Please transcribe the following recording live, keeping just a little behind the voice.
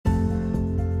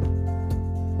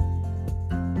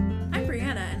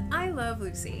love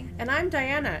Lucy. And I'm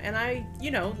Diana, and I,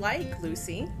 like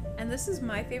Lucy. And this is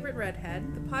My Favorite Redhead,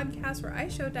 the podcast where I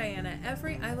show Diana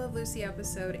every I Love Lucy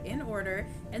episode in order,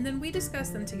 and then we discuss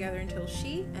them together until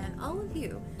she and all of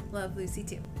you love Lucy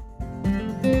too.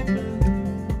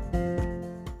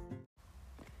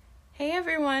 Hey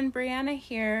everyone, Brianna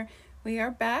here. We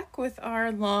are back with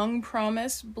our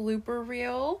long-promised blooper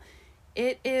reel.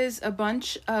 It is a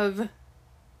bunch of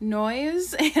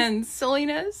noise and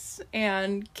silliness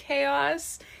and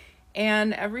chaos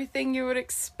and everything you would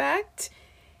expect.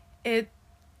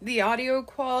 The audio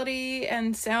quality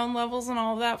and sound levels and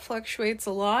all of that fluctuates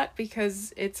a lot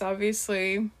because it's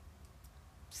obviously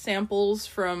samples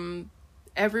from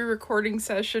every recording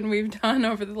session we've done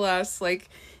over the last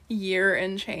year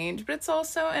and change, but it's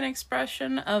also an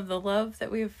expression of the love that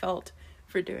we have felt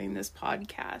for doing this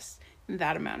podcast in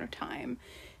that amount of time.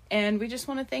 And we just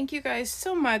want to thank you guys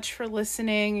so much for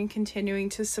listening and continuing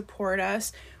to support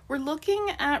us. We're looking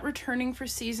at returning for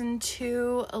season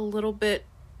 2 a little bit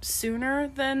sooner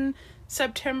than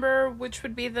September, which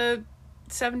would be the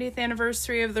 70th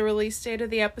anniversary of the release date of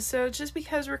the episode, just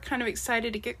because we're kind of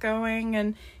excited to get going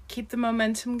and keep the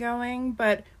momentum going,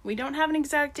 but we don't have an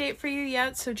exact date for you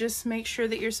yet, so just make sure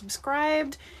that you're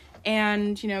subscribed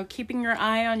and, keeping your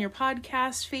eye on your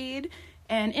podcast feed.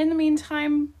 And in the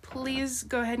meantime, please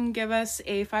go ahead and give us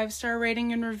a 5-star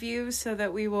rating and review so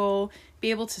that we will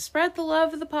be able to spread the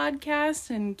love of the podcast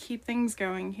and keep things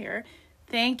going here.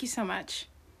 Thank you so much.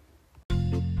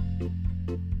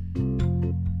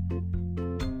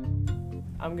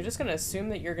 I'm just going to assume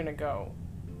that you're going to go,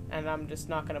 and I'm just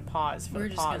not going to pause for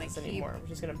the pauses anymore. We're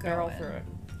just going to barrel through it.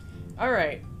 All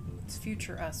right. It's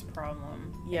future us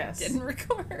problem. Yes. Didn't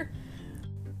record.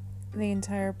 The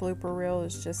entire blooper reel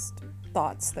is just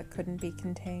thoughts that couldn't be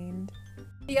contained.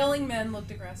 The yelling men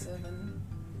looked aggressive and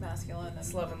masculine. And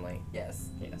slovenly. Yes.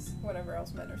 Whatever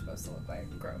else men are supposed to look like.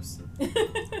 Gross. I think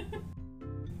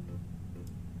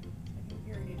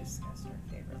we already discussed our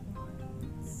favorite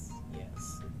lines.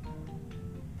 Yes.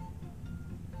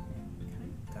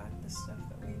 Kind of got the stuff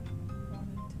that we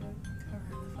wanted to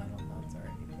cover in the final thoughts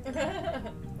already.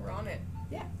 We're on it.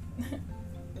 Yeah.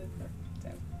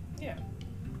 Yeah.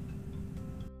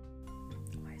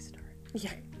 Why start?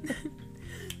 Yeah.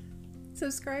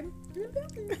 Subscribe.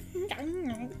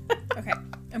 Okay,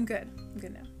 I'm good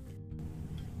now.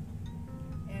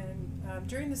 And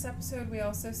during this episode, we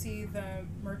also see the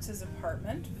Mertz's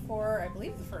apartment for, I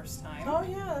believe, the first time. Oh,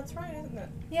 yeah, that's right, isn't it?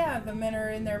 Yeah, the men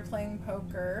are in there playing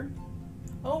poker.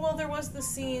 Oh, well, there was the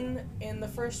scene in the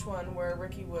first one where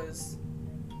Ricky was...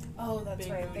 Oh, that's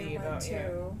being right. They moody went about,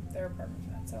 to their apartment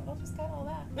for that, so I'll just cut all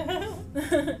that.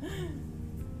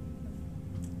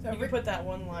 So you could put that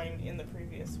one line in the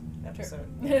previous episode.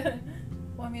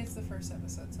 Well, I mean, it's the first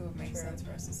episode, so it makes True. sense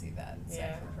for us to see that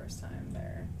set for the first time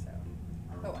there. So,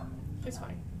 oh well. It's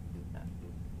fine.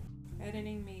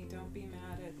 Editing me, don't be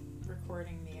mad at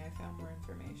recording me. I found more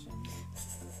information.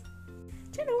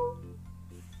 Hello.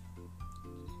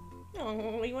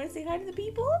 Oh, you want to say hi to the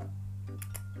people?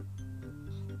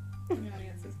 The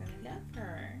audience is gonna love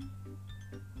her.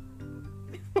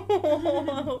 Oh,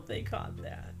 I hope they caught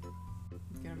that.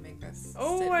 It's gonna make us.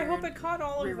 Oh, I hope it caught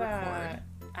all of that.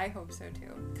 I hope so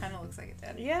too. Kind of looks like it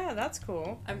did. Yeah, that's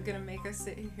cool. I'm gonna make us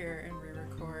sit here and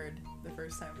re-record the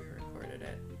first time we recorded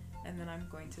it, and then I'm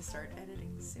going to start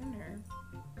editing sooner.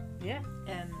 Yeah.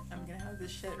 And I'm gonna have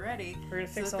this shit ready. We're gonna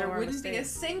fix so all that our there wouldn't mistakes. be a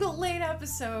single late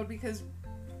episode, because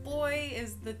boy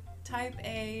is the type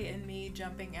A in me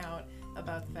jumping out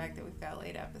about the fact that we've got a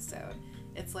late episode.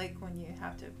 It's like when you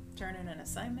have to turn in an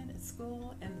assignment at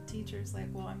school and the teacher's like,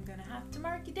 well, I'm gonna have to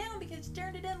mark you down because you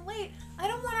turned it in late. I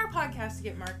don't want our podcast to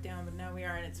get marked down, but now we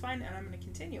are, and it's fine, and I'm gonna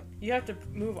continue. You have to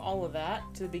move all of that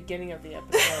to the beginning of the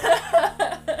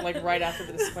episode. Right after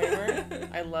the disclaimer.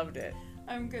 I loved it.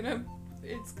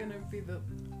 It's gonna be the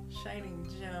shining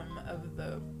gem of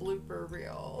the blooper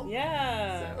reel.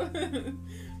 Yeah. So, anyways.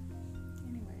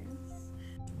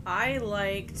 I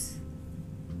liked...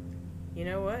 You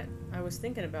know what? I was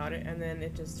thinking about it, and then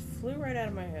it just flew right out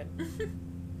of my head.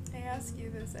 I ask you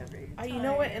this every time. You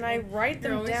know what? And I write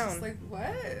them down. Just like,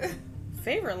 what?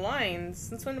 Favorite lines?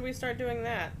 Since when did we start doing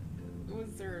that?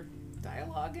 Was there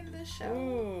dialogue in this show?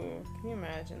 Ooh, can you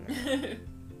imagine that?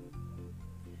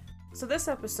 So this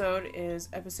episode is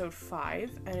episode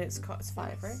 5, and it's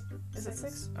 5, right? Is it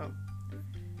 6? Oh.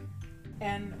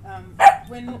 And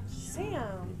when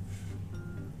Sam.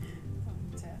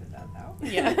 to edit that out.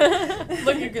 Yeah.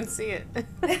 Look, you can see it.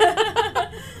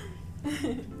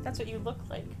 That's what you look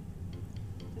like.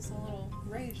 Just a little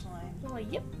rage line. You're like,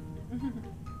 yep.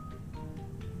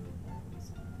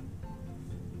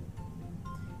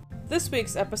 This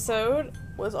week's episode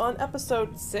was on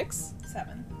episode 6.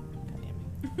 7. God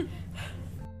damn it.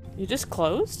 You just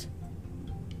closed?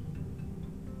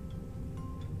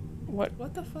 What?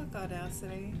 What the fuck,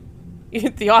 Audacity?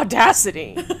 The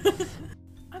audacity.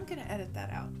 I'm gonna edit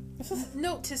that out.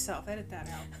 Note to self, edit that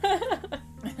out.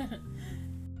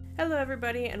 Hello,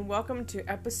 everybody, and welcome to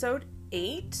episode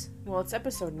 8. Well, it's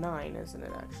episode 9, isn't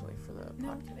it, actually, for the No,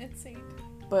 podcast? it's 8.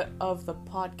 But of the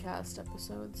podcast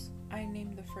episodes. I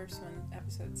named the first one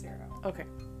episode 0. Okay.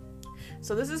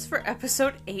 So this is for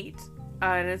episode 8,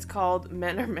 and it's called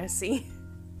Men Are Messy.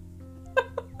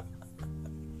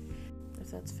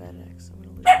 If that's FedEx, I'm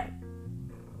gonna leave it.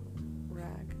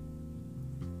 Rag.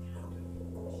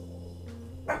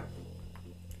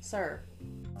 Sir.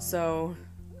 So,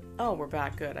 oh, we're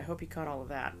back. Good. I hope you caught all of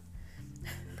that.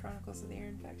 Chronicles of the Ear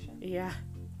Infection. Yeah.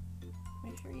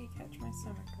 Make sure you catch my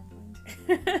stomach grumbling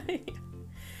too.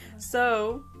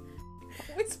 So,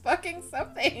 It's fucking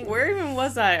something. where even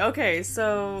was I? Okay,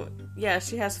 so, yeah,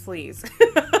 she has fleas.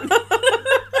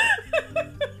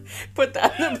 Put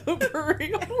that in the blooper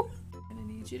reel. I'm gonna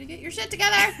need you to get your shit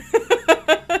together.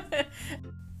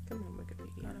 Come on,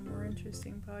 Wikipedia. On a more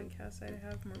interesting podcast, I'd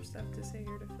have more stuff to say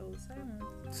here to fill the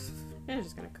silence. I'm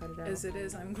just gonna cut it out. As it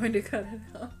is, I'm going to cut it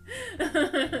out.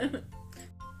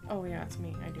 Oh yeah, it's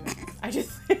me. I do it. I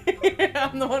just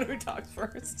I'm the one who talks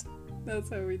first. That's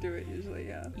how we do it usually,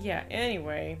 yeah. Yeah,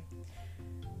 anyway.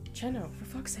 Cheno, for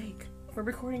fuck's sake. We're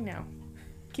recording now.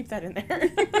 Keep that in there.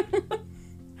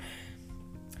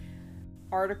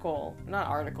 Not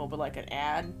article, but like an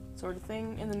ad sort of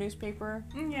thing in the newspaper.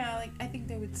 Yeah, like, I think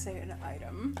they would say an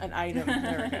item. An item.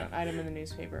 There we go. An item in the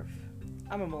newspaper.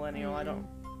 I'm a millennial, I don't.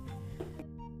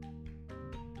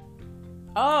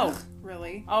 Oh!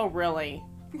 Really? Oh, really?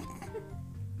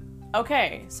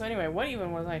 Okay, so anyway, what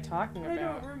even was I talking I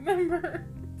about? don't remember.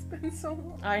 It's been so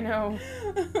long. I know.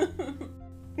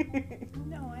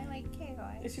 No, I like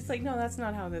chaos. She's like, no, that's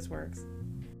not how this works.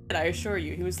 I assure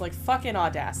you, he was like, fucking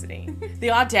audacity.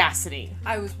 The audacity.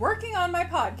 I was working on my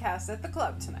podcast at the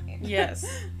club tonight. Yes.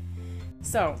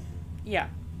 So, yeah.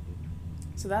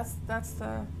 So that's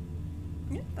the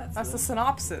Yeah, that's the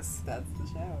synopsis. That's the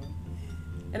show.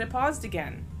 And it paused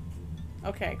again.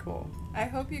 Okay, cool. I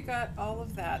hope you got all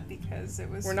of that because it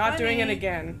was We're not doing it funny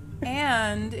again.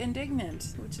 and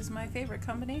indignant, which is my favorite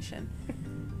combination.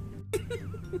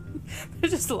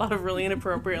 There's just a lot of really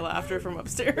inappropriate laughter from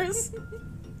upstairs.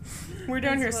 We're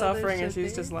down here As well there suffering and should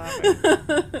she's be. just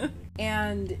laughing.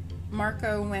 And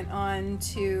Marco went on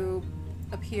to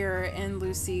appear in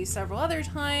Lucy several other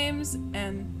times,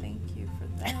 and thank you for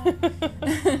that.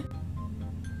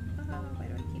 Why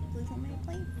do I keep losing my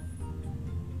plane?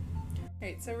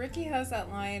 Alright, so Ricky has that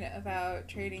line about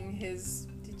trading his...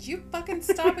 Did you fucking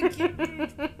stop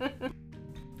again?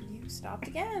 You stopped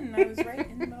again. I was right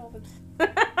in the middle of it.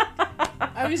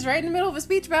 I was right in the middle of a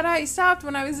speech about how he stopped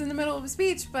when I was in the middle of a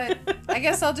speech, but I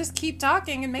guess I'll just keep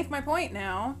talking and make my point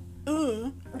now.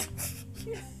 So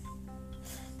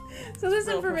this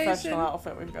Real information... professional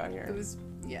outfit we've got here. It was,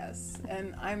 yes,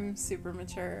 and I'm super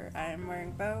mature. I'm wearing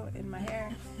a bow in my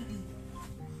hair.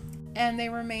 And they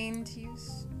remained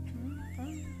used...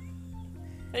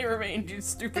 They remained, you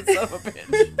stupid son of a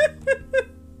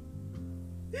bitch.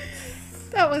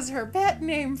 That was her pet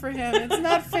name for him. It's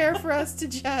not fair for us to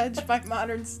judge by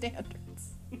modern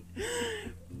standards.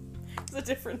 It's a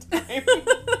different time.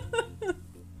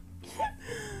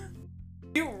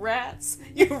 You rats.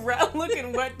 You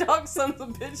rat-looking wet dog sons of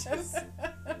bitches.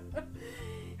 Are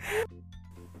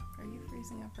you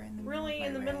freezing up right in the middle Really? of my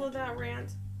In the middle of rant? that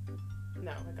rant?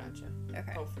 No, I gotcha.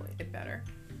 Okay. Hopefully. It better.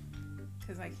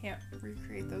 Because I can't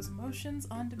recreate those emotions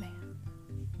on demand.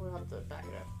 We'll have to back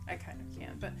it up. I kind of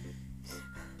can, but...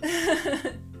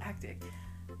 Acting.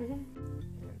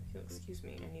 Excuse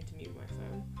me, I need to mute my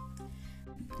phone.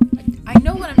 I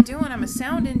know what I'm doing. I'm a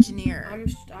sound engineer.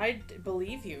 I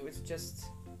believe you. It's just...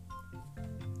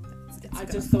 It's I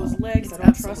gonna just fall. those legs. It's I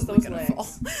don't trust absolutely those gonna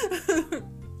legs. fall.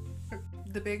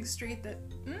 The big street that...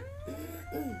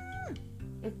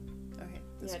 Okay,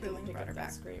 the Yeah, spilling pick brought her up that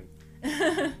back. scream.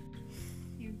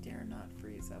 You dare not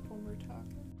freeze up when we're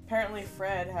talking. Apparently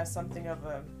Fred has something of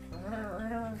a...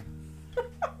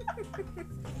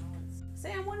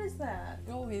 Sam, what is that?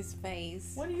 Oh, his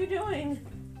face. What are you doing?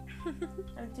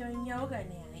 I'm doing yoga,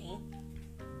 Nanny.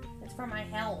 It's for my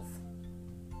health.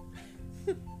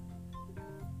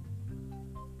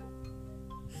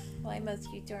 Why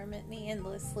must you torment me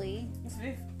endlessly?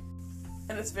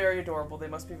 And it's very adorable. They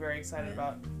must be very excited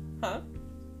about... Huh?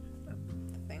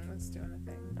 The thing was doing a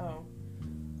thing. Oh.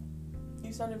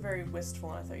 You sounded very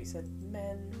wistful, and I thought you said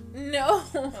men. No,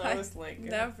 I was like...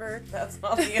 never. That's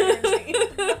not the energy.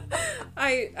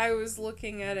 I was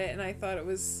looking at it and I thought it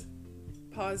was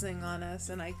pausing on us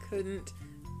and I couldn't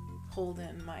hold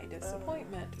in my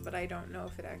disappointment, but I don't know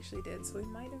if it actually did, so we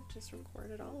might have just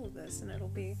recorded all of this and it'll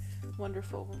be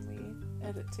wonderful when we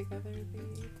edit together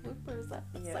the bloopers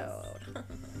episode. Yes.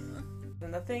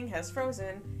 And the thing has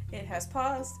frozen, it has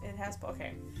paused,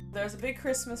 okay. There's a big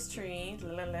Christmas tree.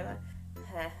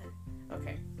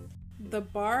 Okay. The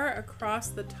bar across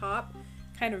the top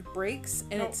kind of breaks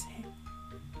and it's...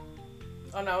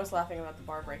 Oh no, I was laughing about the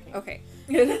bar breaking. Okay.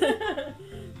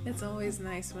 It's always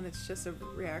nice when it's just a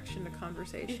reaction to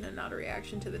conversation and not a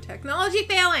reaction to the technology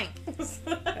failing.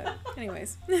 But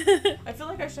anyways. I feel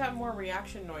like I should have more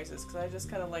reaction noises because I just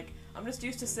kind of like, I'm just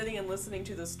used to sitting and listening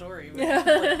to the story. Yeah.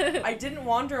 Like, I didn't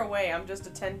wander away, I'm just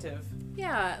attentive.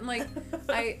 Yeah, and like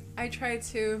I try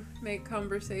to make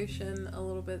conversation a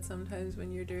little bit sometimes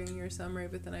when you're doing your summary,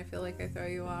 but then I feel like I throw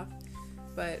you off.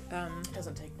 But it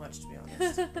doesn't take much, to be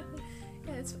honest.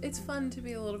 Yeah, it's fun to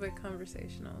be a little bit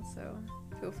conversational, so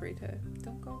feel free to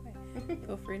don't go away.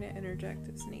 Feel free to interject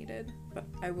as needed, but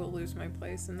I will lose my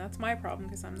place, and that's my problem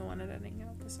because I'm the one editing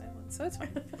out the silence, so it's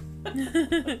fine.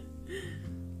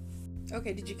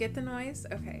 Okay, did you get the noise?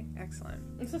 Okay, excellent.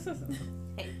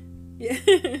 Yeah,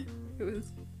 it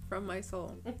was from my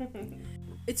soul.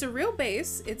 It's a real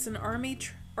bass. It's an army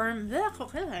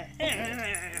I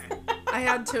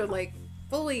had to like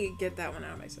fully get that one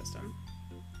out of my system.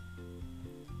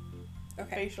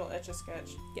 Okay. Facial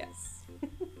Etch-a-Sketch. Yes.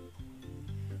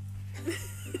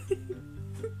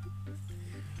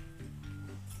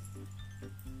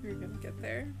 You're gonna get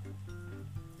there.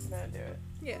 I'm gonna do it.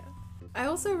 Yeah. I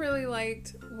also really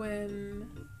liked when...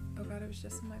 Oh god, it was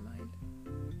just in my mind.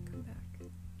 Come back.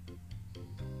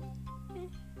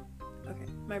 Okay,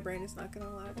 my brain is not gonna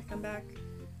allow it to come back.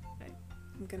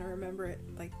 I'm gonna remember it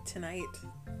like tonight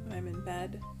when I'm in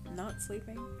bed, not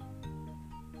sleeping.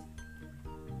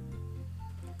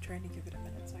 I'm trying to give it a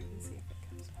minute so I can see if it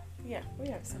comes back. Yeah, we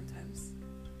have some. Sometimes.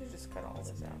 You just cut all this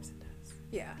out. Sometimes it does.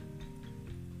 Yeah.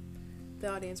 The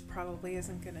audience probably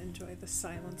isn't gonna enjoy the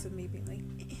silence of me being like,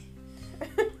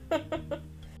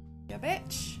 yeah,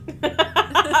 bitch.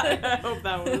 I hope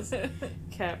that was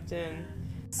kept in.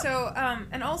 So,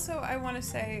 and also I want to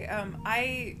say,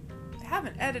 I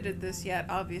haven't edited this yet,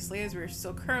 obviously, as we're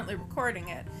still currently recording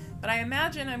it, but I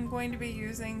imagine I'm going to be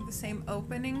using the same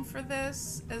opening for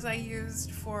this as I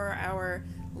used for our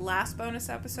last bonus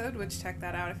episode, which check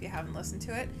that out if you haven't listened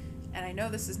to it. And I know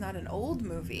this is not an old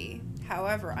movie,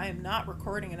 however, I am not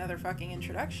recording another fucking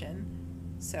introduction,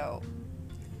 so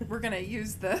we're gonna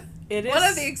use one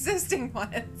of the existing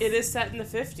ones. It is set in the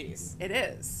 50s. It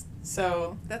is.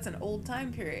 So that's an old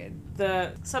time period.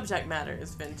 The subject matter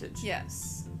is vintage.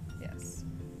 Yes. Yes.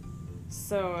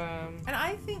 So, And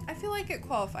I feel like it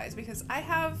qualifies because I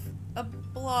have a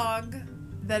blog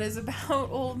that is about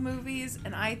old movies,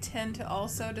 and I tend to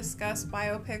also discuss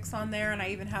biopics on there, and I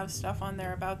even have stuff on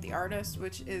there about the artist,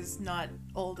 which is not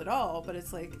old at all, but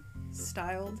it's like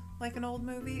styled like an old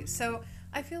movie. So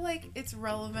I feel like it's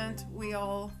relevant. We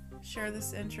all share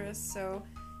this interest, so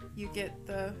you get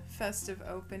the festive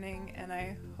opening, and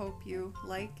I hope you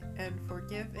like and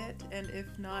forgive it, and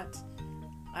if not,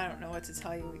 I don't know what to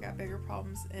tell you. We got bigger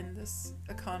problems in this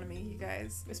economy, you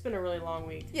guys. it's been a really long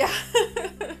week. Yeah.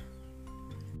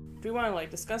 Do we want to, like,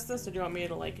 discuss this, or do you want me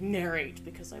to, like, narrate?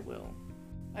 Because I will.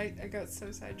 I got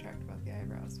so sidetracked about the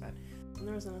eyebrows, but... And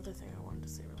there was another thing I wanted to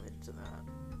say related to that.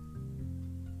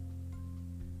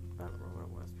 I don't remember what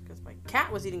it was, because my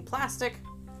cat was eating plastic.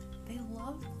 They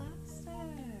love plastic.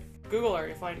 Google her,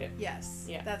 you find it. Yes.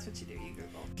 Yeah. That's what you do, you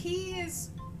Google.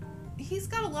 He's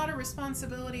got a lot of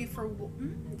responsibility for...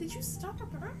 did you stop?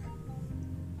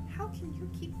 How can you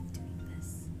keep doing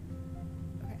this?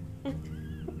 Okay.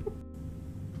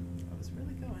 I was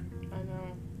really going. I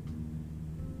know.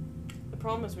 The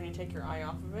problem is when you take your eye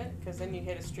off of it, because then you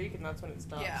hit a streak and that's when it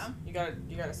stops. Yeah. You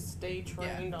gotta stay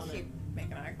trained on keep it.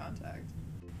 making eye contact.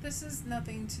 This is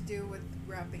nothing to do with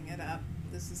wrapping it up.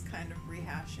 This is kind of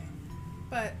rehashing.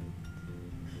 But...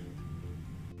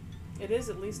 It is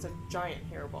at least a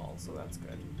giant hairball, so that's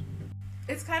good.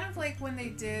 It's kind of like when they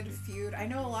did Feud. I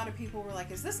know a lot of people were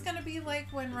like, is this going to be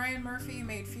like when Ryan Murphy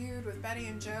made Feud with Betty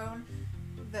and Joan?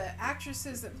 The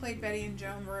actresses that played Betty and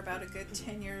Joan were about a good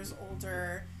 10 years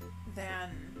older than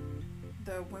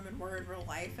the women were in real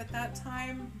life at that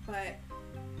time. But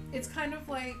it's kind of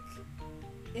like,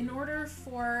 in order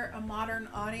for a modern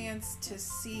audience to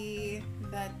see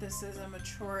that this is a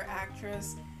mature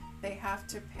actress, they have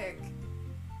to pick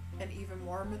an even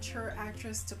more mature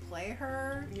actress to play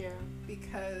her. Yeah.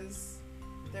 Because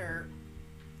there are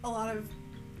a lot of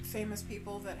famous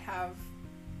people that have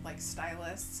like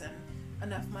stylists and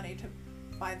enough money to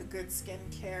buy the good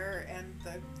skincare and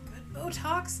the good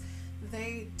Botox,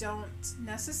 they don't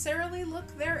necessarily look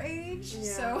their age.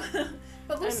 Yeah. So,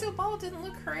 but Lucille Ball didn't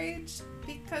look her age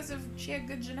because she had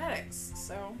good genetics.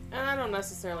 So, And I don't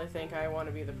necessarily think I want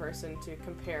to be the person to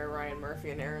compare Ryan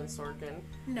Murphy and Aaron Sorkin.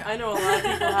 no. I know a lot of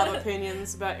people have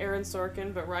opinions about Aaron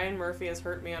Sorkin, but Ryan Murphy has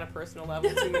hurt me on a personal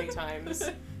level too many times.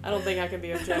 I don't think I can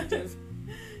be objective.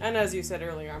 And as you said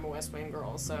earlier, I'm a West Wing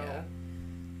girl, so... Yeah.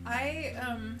 I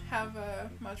have a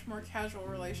much more casual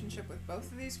relationship with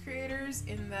both of these creators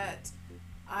in that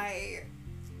I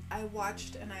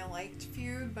watched and I liked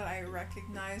Feud, but I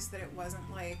recognized that it wasn't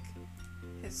like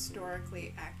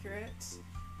historically accurate.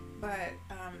 But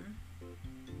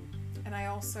and I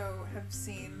also have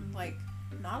seen like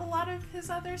not a lot of his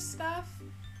other stuff.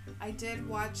 I did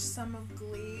watch some of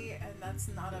Glee, and that's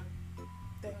not a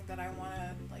thing that I want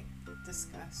to like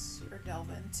discuss or delve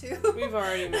into. We've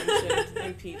already mentioned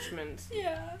impeachment.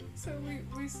 Yeah, so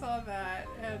we saw that,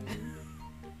 and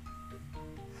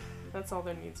That's all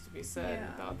there needs to be said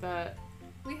Yeah. about that.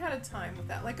 we had a time with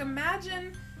that. Like,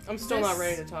 imagine, I'm still This- not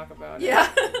ready to talk about it. yeah,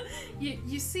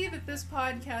 you see that this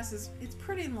podcast it's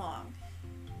pretty long.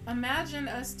 Imagine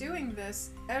us doing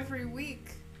this every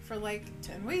week for like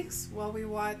 10 weeks while we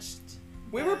watched.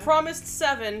 We were promised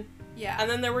 7, Yeah. and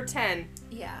then there were 10.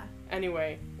 Yeah.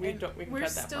 Anyway, we And can we're cut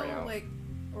that still part out. like,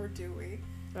 or do we?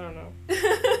 I don't know.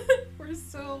 We're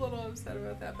still a little upset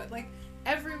about that, but like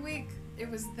every week it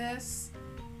was this,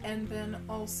 and then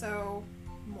also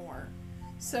more.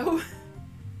 So,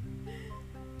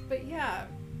 but yeah,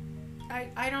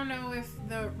 I don't know if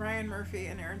the Ryan Murphy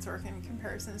and Aaron Sorkin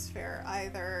comparison is fair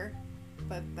either,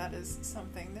 but that is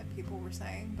something that people were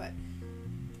saying. But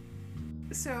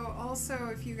so also,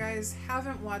 if you guys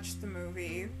haven't watched the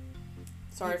movie,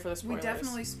 Sorry for the spoilers. we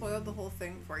definitely spoiled the whole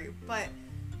thing for you, but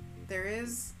there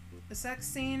is a sex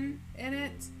scene in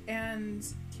it, and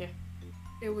Yeah.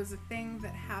 it was a thing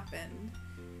that happened.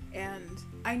 And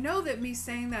I know that me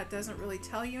saying that doesn't really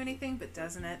tell you anything, but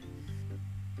doesn't it?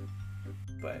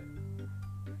 But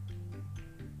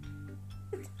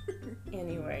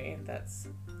anyway, that's.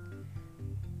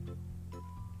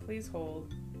 Please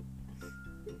hold.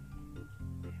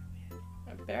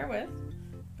 Bear with.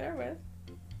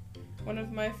 One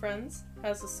of my friends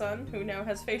has a son who now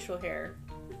has facial hair,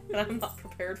 and I'm not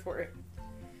prepared for it.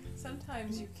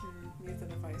 Sometimes you can mute the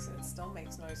device and it still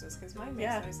makes noises, because mine makes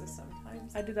Yeah. noises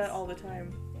sometimes. I do that all the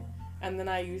time. Yeah. And then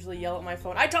I usually yell at my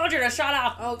phone, I told you to shut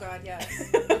up! Oh god, yes.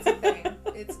 It's a thing.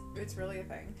 It's really a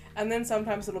thing. And then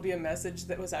sometimes it'll be a message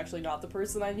that was actually not the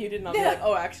person I muted, and I'll be Yeah. like,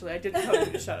 oh, actually, I didn't tell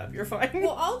you to shut up, you're fine.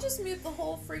 Well, I'll just mute the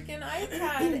whole freaking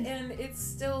iPad and it's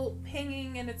still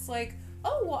pinging, and it's like,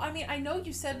 oh, well, I mean, I know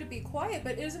you said to be quiet,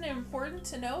 but isn't it important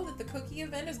to know that the cookie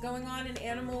event is going on in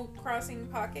Animal Crossing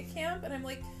Pocket Camp? And I'm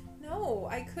like, no,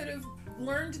 I could have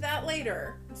learned that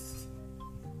later.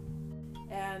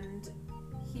 And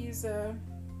he's I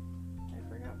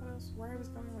forgot where I was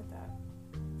going with that.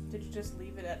 Did you just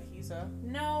leave it at Hisa?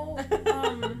 No,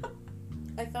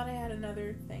 I thought I had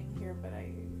another thing here, but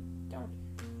I don't.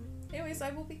 Anyways,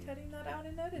 I will be cutting that out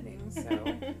in editing, so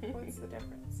what's the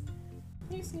difference?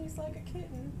 You sneeze like a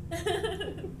kitten.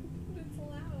 It's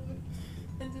loud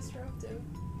and disruptive.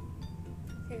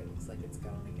 Okay, it looks like it's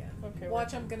going again. Okay.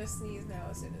 Watch, I'm gonna sneeze now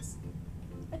as soon as.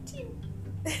 Achoo!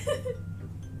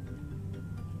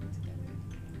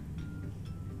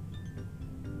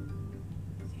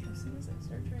 Yeah, as soon as I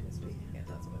start trying to speak again,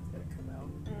 that's when it's gonna come out.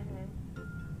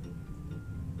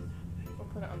 We'll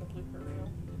put it on the blooper reel.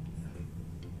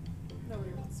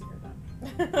 Nobody wants to hear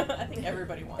that. I think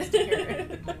everybody wants to hear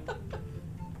it.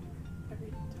 Every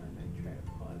time I try to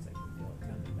pause, I can feel it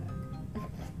coming back.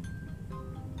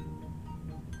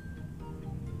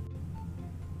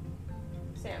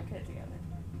 Sam, get it together.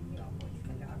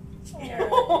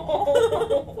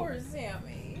 Oh, poor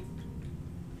Sammy.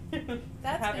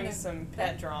 That's Having gonna- some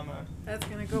pet drama. That's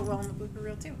gonna go well in the blooper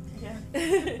reel too. Yeah.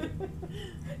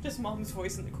 Just mom's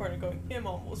voice in the corner going, him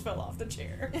almost fell off the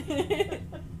chair.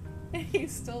 And he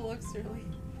still looks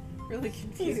really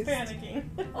confused. He's panicking.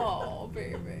 Oh,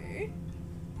 baby.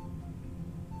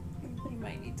 You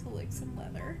might need to lick some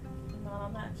leather. Not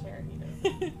on that chair, he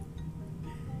does.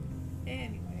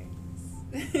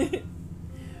 Anyways.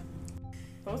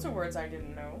 Those are words I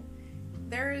didn't know.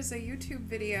 There is a YouTube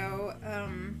video,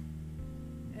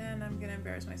 and I'm gonna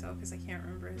embarrass myself because I can't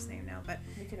remember his name now, but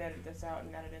We could edit this out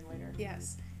and edit in later.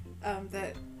 yes,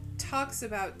 that talks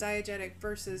about diegetic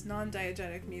versus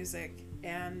non-diegetic music,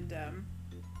 and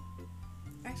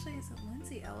actually, is it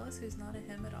Lindsay Ellis who's not a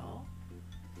him at all?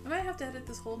 I might have to edit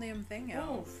this whole damn thing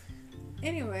out. Oof.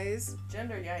 Anyways,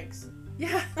 Gender yikes.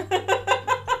 yeah,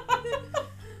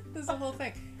 this is the whole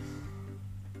thing.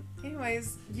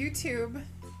 Anyways, YouTube,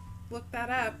 look that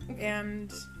up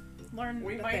and learn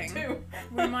We the might thing. too.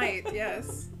 We might,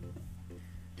 yes.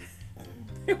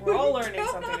 We're all learning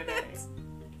something today.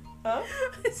 Huh?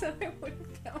 I said I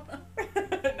wouldn't count on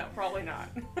it. No, probably not.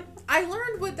 I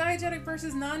learned what diegetic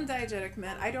versus non-diegetic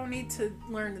meant. I don't need to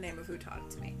learn the name of who taught it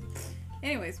to me.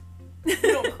 Anyways. We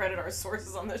don't credit our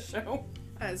sources on this show.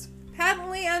 As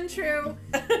patently untrue.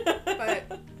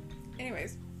 But,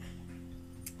 anyways.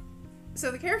 So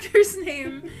the character's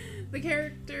name,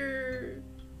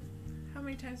 how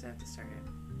many times do I have to start it?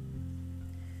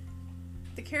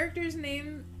 The character's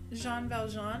name, Jean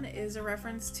Valjean, is a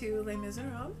reference to Les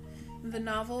Miserables, the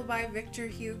novel by Victor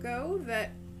Hugo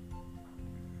that...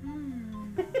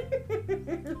 You're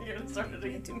gonna start it I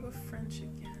again. do a French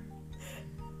again.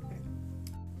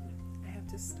 I have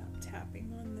to stop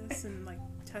tapping on this and like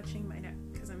touching my neck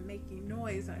because I'm making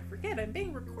noise and I forget I'm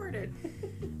being recorded.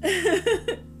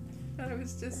 But I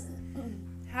was just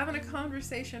having a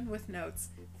conversation with notes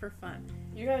for fun.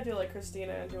 You gotta do like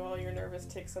Christina and do all your nervous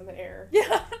ticks in the air.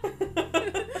 Yeah.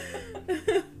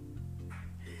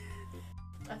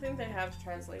 I think they have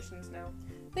translations now.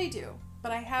 They do,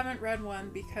 but I haven't read one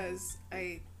because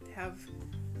I have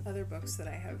other books that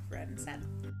I have read instead.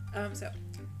 So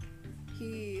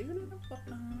he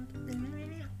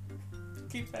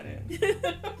Keep that in.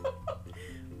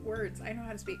 words. I know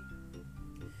how to speak.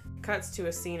 Cuts to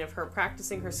a scene of her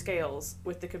practicing her scales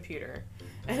with the computer.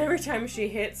 And every time she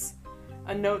hits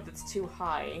a note that's too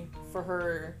high for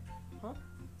her... Huh?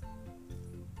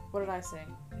 What did I say?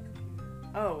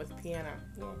 Oh, with piano.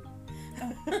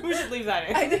 Yeah. We should leave that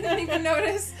in. I didn't even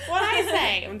notice. What'd I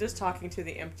say? I'm just talking to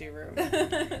the empty room.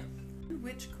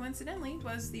 Which coincidentally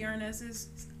was the Arnaz's...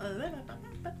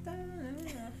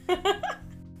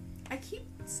 I keep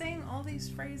saying all these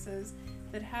phrases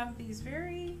that have these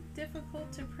very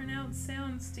difficult to pronounce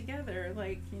sounds together,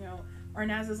 like, you know,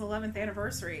 Arnaz's 11th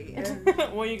anniversary, and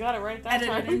Well, you got it right that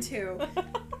edited time. into.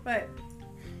 But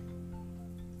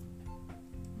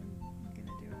I'm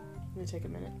gonna do it. Let me take a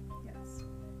minute. Yes.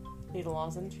 Need a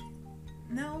lozenge?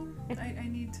 No, I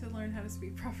need to learn how to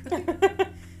speak properly.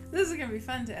 This is gonna be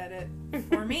fun to edit.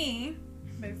 For me,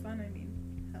 by fun I mean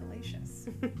hellacious.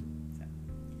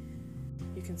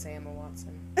 You can say Emma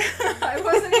Watson. I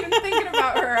wasn't even thinking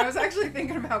about her. I was actually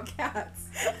thinking about cats.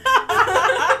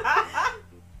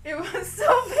 It was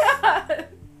so bad.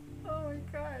 Oh my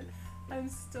god. I'm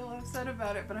still upset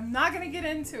about it, but I'm not going to get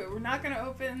into it. We're not going to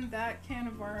open that can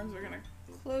of worms. We're going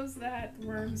to close that. The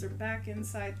worms are back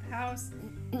inside the house,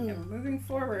 and we're moving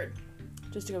forward.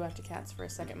 Just to go back to cats for a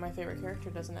second, my favorite character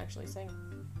doesn't actually sing.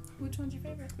 Which one's your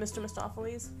favorite? Mr.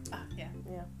 Mistopheles. Ah, yeah.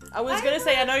 Yeah. I was gonna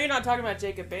say, I know you're not talking about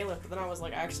Jacob Bailiff, but then I was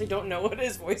like, I actually don't know what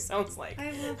his voice sounds like.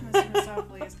 I love Mr.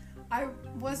 Mistopheles. I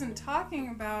wasn't talking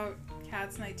about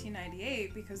Cats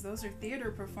 1998 because those are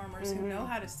theater performers who know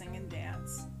how to sing and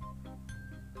dance.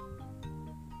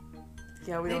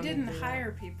 Yeah, we They don't didn't need to do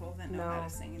hire people that know how No. to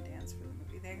sing and dance for the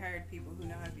movie. They hired people who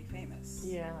know how to be famous. that.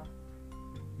 Yeah.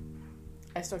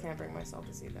 I still can't bring myself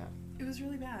to see that. It was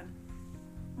really bad.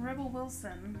 Rebel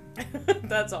Wilson.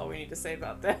 That's all we need to say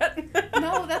about that.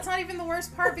 No, that's not even the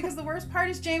worst part because the worst part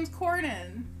is James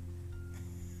Corden.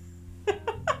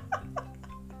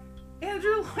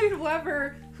 Andrew Lloyd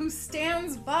Webber, who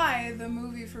stands by the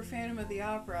movie for Phantom of the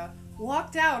Opera,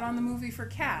 walked out on the movie for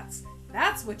Cats.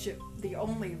 That's what the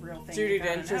only real thing Judi you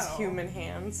gotta Dench's know. human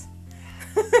hands.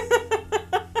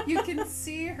 You can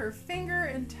see her finger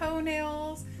and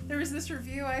toenails. There was this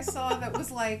review I saw that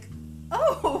was like,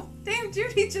 oh, Dame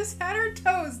Judy just had her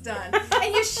toes done.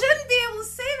 And you shouldn't be able to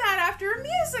say that after a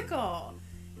musical.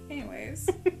 Anyways,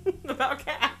 About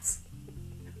cats.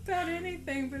 about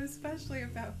anything, but especially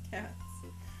about cats.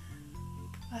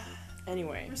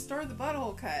 Anyway. Restore the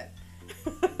butthole cut.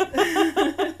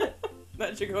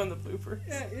 That should go in the bloopers.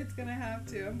 Yeah, it's gonna have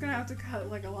to. I'm gonna have to cut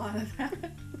like a lot of that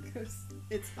because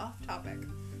it's off topic.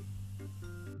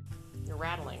 You're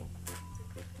rattling.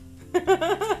 We'll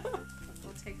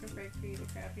take a break for you to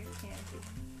grab your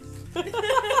candy.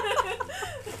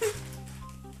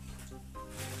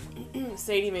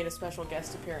 Sadie made a special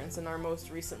guest appearance in our most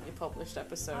recently published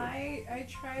episode. I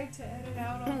tried to edit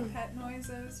out all the pet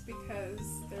noises because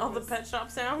there All the was, pet shop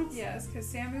sounds? Yes, because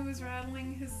Sammy was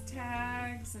rattling his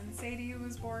tags and Sadie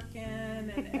was working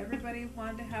and everybody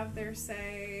wanted to have their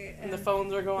say. And the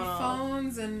phones are going the off.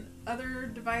 phones and other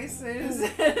devices.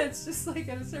 It's just like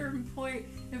at a certain point,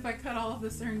 if I cut all of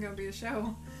this, there ain't gonna be a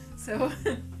show. So,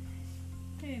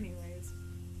 anyways.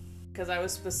 Because I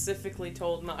was specifically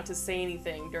told not to say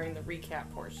anything during the recap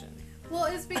portion. Well,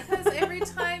 it's because every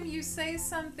time you say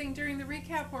something during the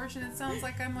recap portion, it sounds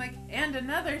like I'm like, and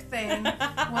another thing when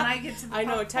I get to the I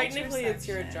know, pop culture technically it's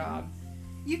your section. job.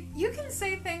 You can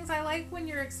say things. I like when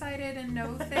you're excited and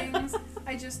know things.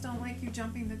 I just don't like you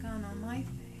jumping the gun on my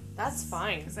thing. That's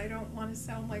fine. Because I don't want to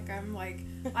sound like I'm like,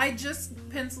 I just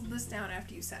penciled this down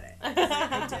after you said it.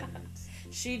 I didn't.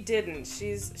 She didn't.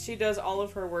 She does all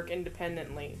of her work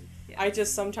independently. Yes. I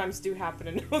just sometimes do happen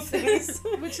to know things.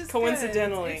 Which is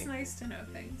coincidentally. good. It's nice to know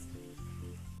things.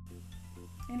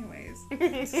 Anyways,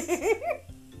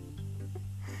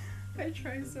 I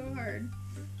try so hard.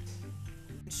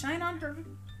 Shine on her.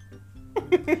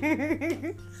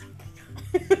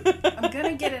 I'm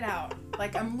gonna get it out.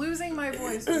 Like, I'm losing my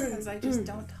voice because I just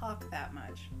don't talk that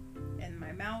much. And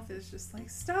my mouth is just like,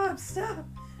 stop.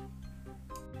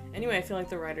 Anyway, I feel like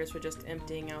the writers were just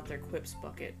emptying out their quips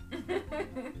bucket.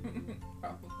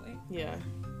 Probably. Yeah.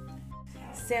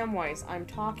 Samwise, I'm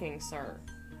talking, sir.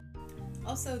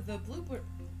 Also, the blooper.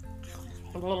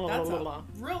 That's a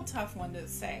real tough one to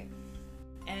say.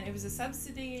 And it was a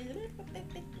subsidy.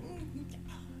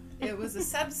 It was a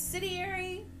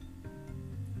subsidiary.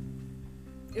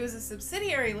 It was a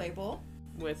subsidiary label.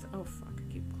 With, oh fuck,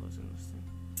 I keep closing this thing.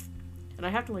 And I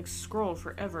have to like scroll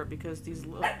forever because these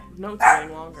notes are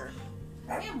getting longer.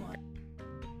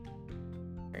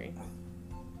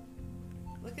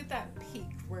 Look at that peak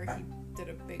where he did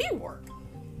a big work.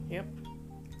 Yep.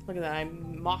 Look at that, I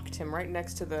mocked him right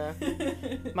next to the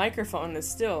microphone is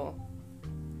still.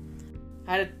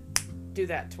 I had to do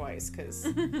that twice, because...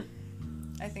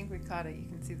 I think we caught it. You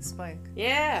can see the spike.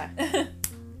 Yeah!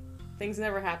 Things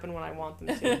never happen when I want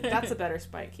them to. That's a better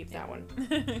spike. Keep that one.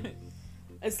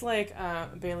 It's like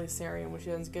Bailey Sarian when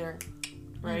she doesn't get her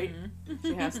right. Mm-hmm.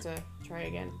 She has to try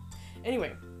again.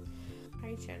 Anyway.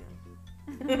 Hi, Jenna.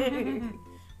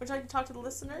 Would you like to talk to the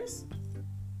listeners?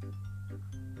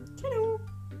 Hello.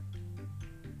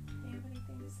 Do you have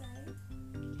anything to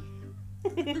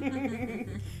say?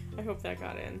 I hope that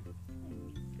got in.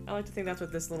 I like to think that's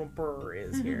what this little burr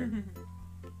is here.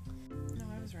 No,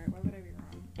 I was right. Why would I be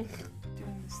wrong?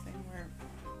 Doing this thing where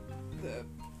the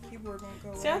keyboard won't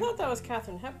go See, away. I thought that was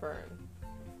Katharine Hepburn.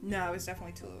 No, it was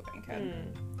definitely Tallulah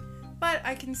Bankhead. But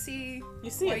I can see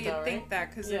You see why it you'd though, think right? that,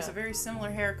 because there's a very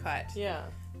similar haircut. Yeah.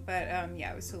 But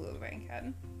yeah, it was Tallulah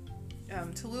Bankhead.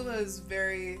 Tallulah is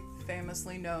very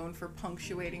famously known for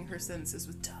punctuating her sentences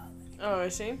with darling. Oh,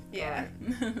 is she? Yeah.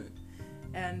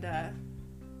 And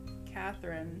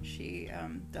Catherine, she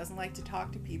doesn't like to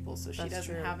talk to people, so she That's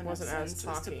doesn't true. have enough Wasn't as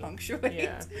sentences to talky. punctuate.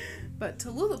 Yeah. But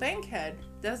Tallulah Bankhead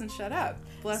doesn't shut up.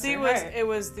 Bless See, her heart. it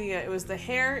was the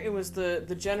hair, it was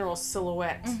the general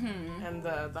silhouette, and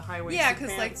the high waisted Yeah, because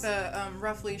like pants. the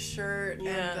ruffly shirt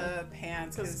Yeah. and the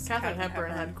pants. Because Katharine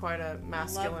Hepburn had quite a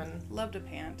masculine. loved a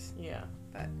pant, Yeah.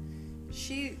 but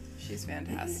she's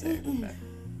fantastic. But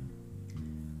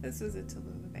this was a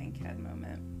Tallulah Bankhead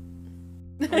moment.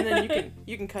 And then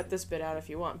you can cut this bit out if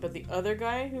you want. But the other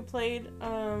guy who played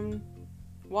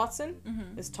Watson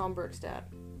is Tom Burke's dad.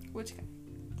 Which guy?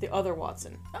 The other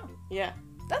Watson. Oh. Yeah.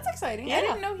 That's exciting. Yeah. I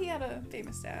didn't know he had a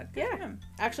famous dad. Good for him.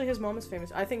 Actually, his mom is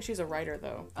famous. I think she's a writer,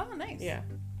 though. Oh, nice. Yeah.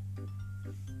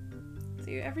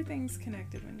 See, everything's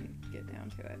connected when you get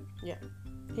down to it. Yeah.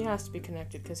 He has to be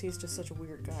connected because he's just such a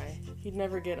weird guy. He'd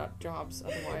never get jobs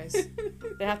otherwise.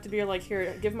 They have to be like,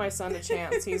 here, give my son a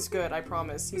chance. He's good, I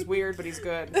promise. He's weird, but he's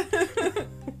good.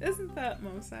 Isn't that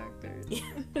most actors?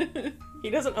 Yeah. He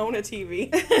doesn't own a TV,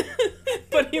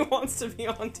 but he wants to be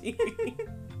on TV.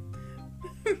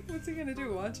 What's he gonna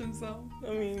do? Watch himself?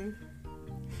 I mean...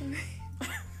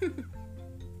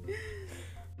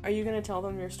 Are you going to tell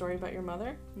them your story about your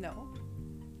mother? No.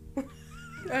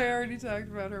 I already talked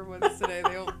about her once today.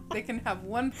 They can have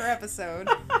one per episode.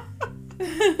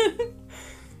 I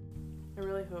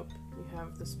really hope you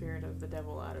have the spirit of the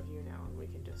devil out of you now and we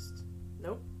can just...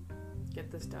 Nope.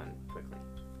 Get this done quickly.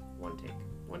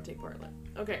 One take Bartlett.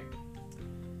 Okay.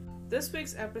 This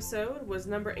week's episode was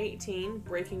number 18,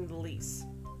 Breaking the Lease.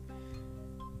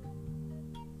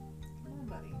 Come on,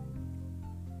 buddy.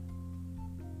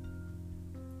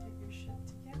 Get your shit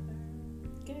together.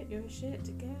 Get your shit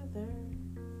together.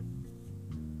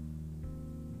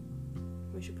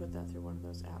 We should put that through one of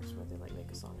those apps where they like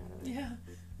make a song out of it. Yeah.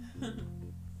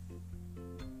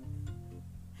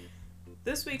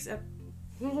 This week's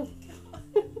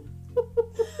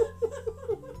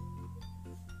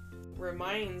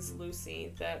reminds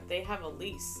Lucy that they have a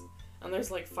lease and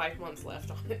there's like 5 months left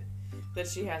on it that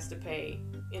she has to pay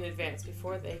in advance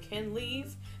before they can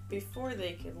leave.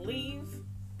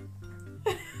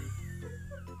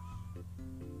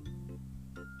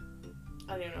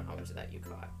 I don't know how much of that you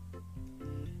caught.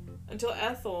 Until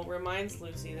Ethel reminds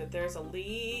Lucy that there's a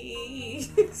leak.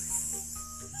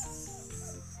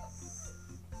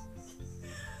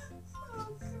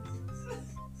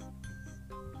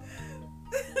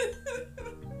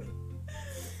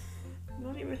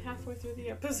 Not even halfway through the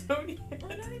episode yet.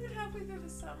 We're not even halfway through the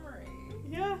summary.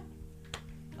 Yeah.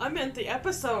 I meant the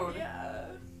episode. Yeah.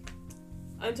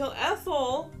 Until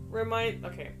Ethel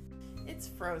okay. It's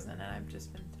frozen and I've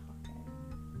just been talking.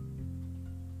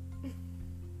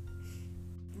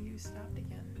 You stopped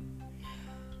again.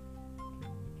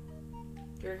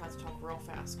 You're gonna have to talk real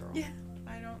fast, girl. Yeah.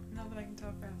 I don't know that I can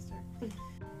talk faster.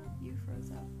 You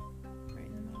froze up right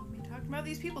in the middle of me talking about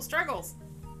these people's struggles.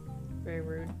 Very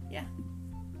rude. Yeah.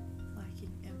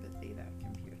 Lacking empathy, that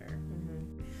computer.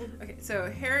 Mm-hmm. Okay,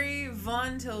 so Harry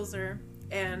Von Tilzer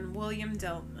and William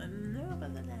Dillon.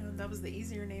 That was the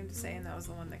easier name to say, and that was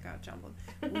the one that got jumbled.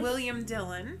 William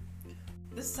Dillon.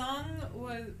 The song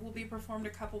will be performed a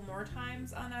couple more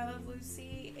times on I Love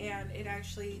Lucy, and it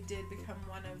actually did become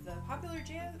one of the popular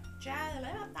jazz.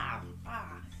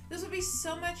 This would be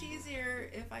so much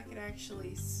easier if I could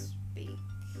actually speak.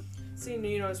 See,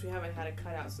 you notice we haven't had a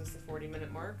cutout since the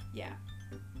 40-minute mark. Yeah.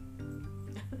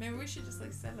 Maybe we should just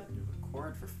set up and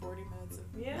record for 40 minutes of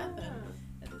nothing.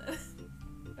 And then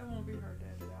that won't be hard to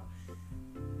edit out.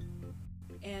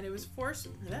 And it was first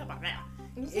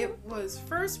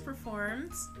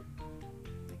performed.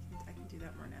 I can do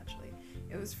that more naturally.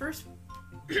 It was first.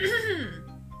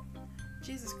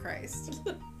 Jesus Christ.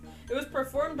 It was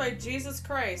performed by Jesus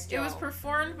Christ. It was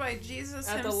performed by Jesus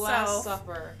at himself the Last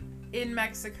Supper in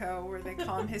Mexico, where they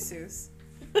call him Jesus.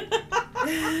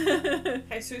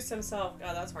 Jesus himself.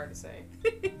 God, that's hard to say.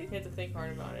 You have to think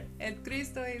hard about it. And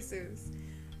Cristo Jesus.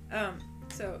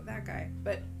 So that guy,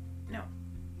 but no,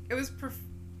 it was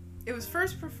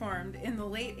first performed in the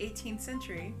late 18th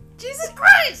century. Jesus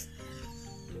Christ!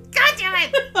 God damn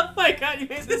it! Oh my God, you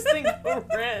made this thing go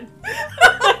red.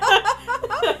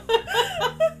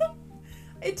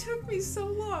 It took me so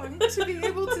long to be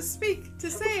able to speak, to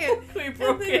say it. We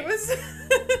broke it.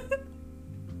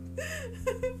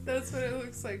 That's what it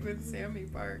looks like with Sammy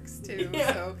Barks, too.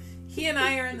 Yeah. So he and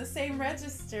I are in the same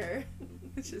register.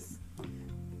 It just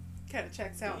kind of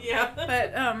checks out. Yeah.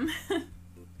 But,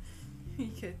 you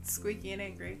get squeaky and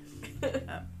angry.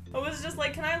 I was just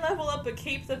like, can I level up but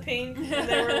keep the pink? And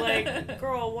they were like,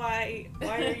 girl, why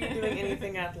are you doing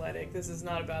anything athletic? This is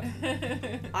not about...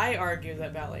 I argue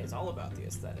that ballet is all about the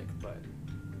aesthetic, but...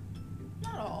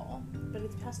 Not all. But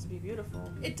it has to be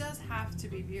beautiful. It does have to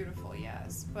be beautiful,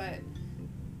 yes, but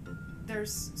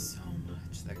there's so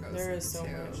much that goes into it. There is so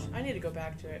much. I need to go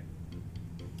back to it.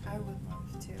 I would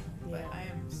love to, but Yeah. I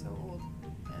am so old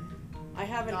and I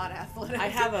have not athletic. I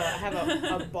have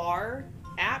a bar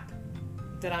app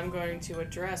that I'm going to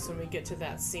address when we get to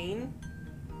that scene.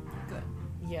 Good.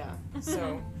 Yeah.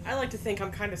 So I like to think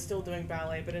I'm kind of still doing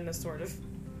ballet, but in a sort of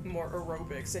more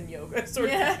aerobics and yoga sort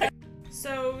of way.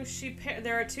 So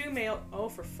there are two male. Oh,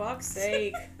 for fuck's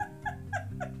sake!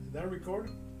 Is that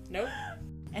recorded? Nope.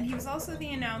 And he was also the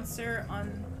announcer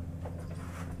on.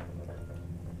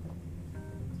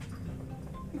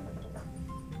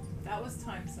 That was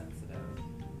time sensitive.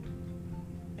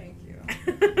 Thank you.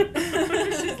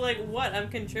 She's like, what? I'm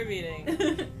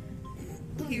contributing.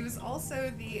 He was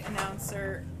also the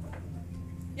announcer.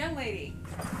 Young lady,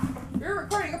 you're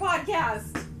recording a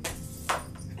podcast.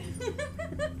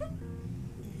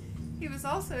 He was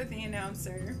also the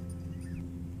announcer.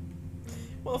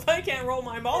 Well, if I can't roll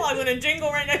my ball, I'm gonna jingle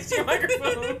right next to your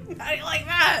microphone. How do you like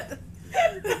that?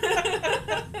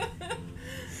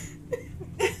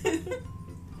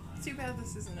 Too bad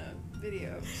this isn't a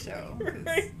video show, because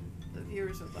Right. the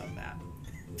viewers would love that.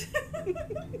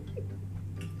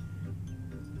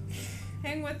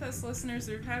 Hang with us, listeners.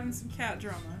 We're having some cat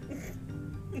drama.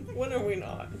 When are we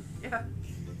not? Yeah.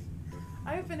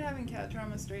 I've been having cat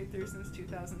drama straight through since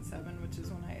 2007, which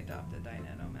is when I adopted Dinah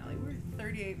and O'Malley. We're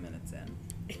 38 minutes in.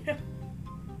 Yeah.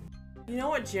 You know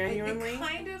what, genuinely? It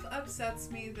kind of upsets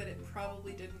me that it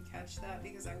probably didn't catch that,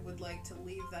 because I would like to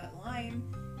leave that line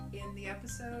in the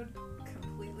episode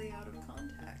completely out of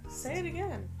context. Say it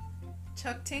again.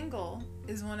 Chuck Tingle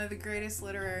is one of the greatest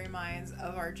literary minds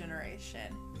of our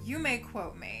generation. You may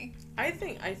quote me. I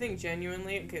think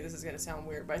genuinely, okay, this is gonna sound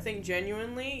weird, but I think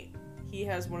genuinely he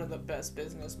has one of the best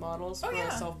business models for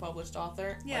a self-published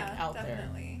author out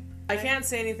definitely. there. I can't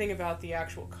say anything about the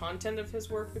actual content of his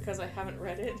work because I haven't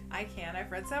read it. I can.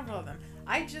 I've read several of them.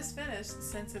 I just finished,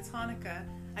 since it's Hanukkah,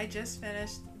 I just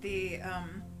finished the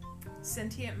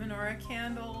Sentient Menorah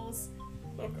Candles.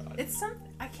 Oh god. It's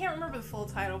I can't remember the full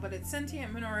title, but it's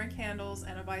Sentient Menorah Candles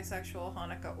and a Bisexual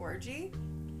Hanukkah Orgy.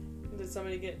 Did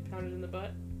somebody get pounded in the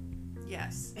butt?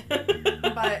 Yes.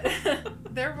 But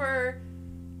there were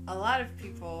a lot of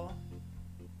people,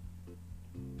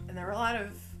 and there were a lot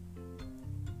of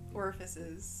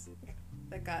orifices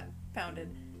that got pounded.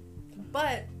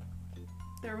 But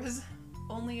there was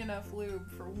only enough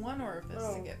lube for one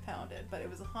orifice to get pounded. But it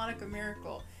was a Hanukkah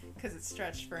miracle because it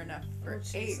stretched for enough for 8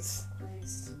 Jesus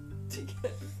Christ. to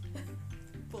get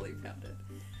fully pounded.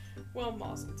 Well,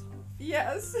 mazel tov.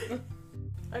 Yes.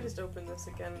 I just opened this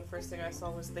again, and the first thing I saw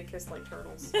was they kissed like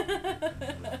turtles. They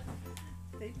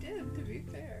did, to be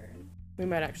fair. We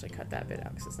might actually cut that bit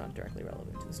out because it's not directly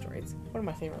relevant to the story. It's one of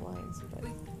my favorite lines. But...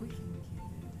 We can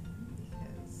keep it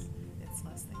in because it's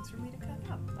less things for me to cut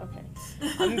out. Okay.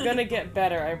 I'm gonna get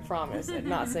better, I promise, at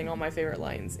not saying all my favorite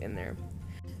lines in there.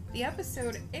 The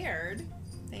episode aired.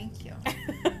 Thank you.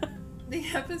 The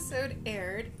episode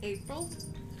aired April.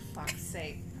 Fuck's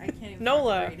sake. I can't even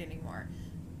Nola. read anymore.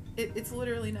 It's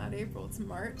literally not April, it's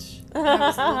March. And I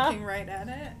was looking right at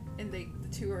it, and the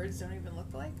two words don't even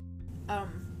look alike.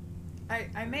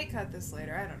 I may cut this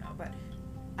later, I don't know, but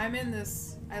I'm in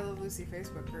this I Love Lucy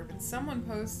Facebook group, and someone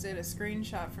posted a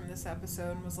screenshot from this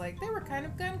episode and was like, they were kind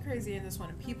of gun crazy in this one,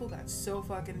 and people got so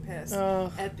fucking pissed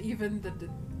at even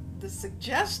the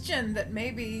suggestion that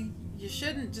maybe you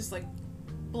shouldn't just like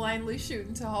blindly shoot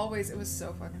into hallways. It was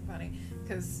so fucking funny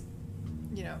because,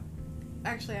 you know,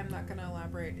 actually I'm not gonna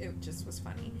elaborate, it just was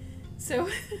funny. So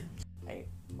I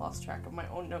lost track of my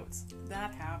own notes.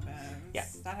 that happens. Yeah.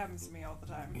 That happens to me all the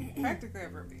time. Practically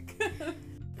every week.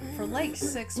 For like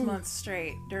 6 months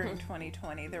straight during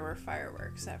 2020, there were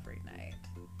fireworks every night.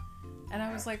 And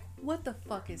I was like, what the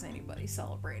fuck is anybody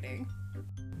celebrating?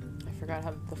 I forgot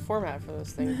how the format for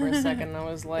this thing for a second, and I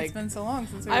was like, It's been so long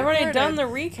since we I've already recorded. done the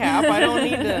recap, I don't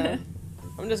need to...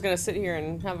 I'm just gonna sit here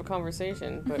and have a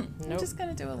conversation, but I'm nope. just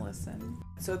gonna do a listen.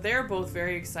 So they're both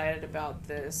very excited about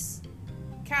this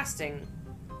casting.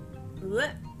 Well,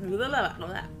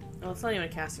 it's not even a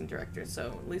casting director,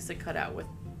 so at least they cut out with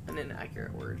an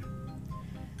inaccurate word.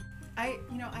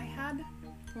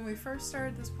 When we first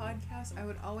started this podcast, I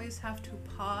would always have to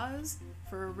pause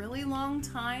for a really long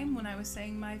time when I was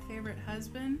saying my favorite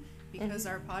husband, because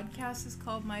our podcast is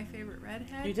called My Favorite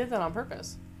Redhead. You did that on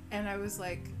purpose. And I was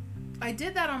like, I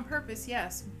did that on purpose,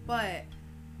 yes, but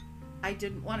I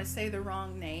didn't want to say the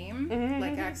wrong name,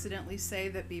 like accidentally say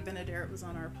that B. Benaderet was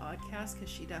on our podcast, because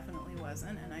she definitely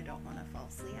wasn't, and I don't want to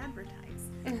falsely advertise.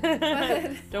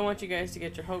 Don't want you guys to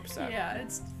get your hopes up. Yeah,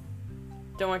 it's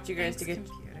Don't want you guys to get.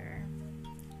 computer.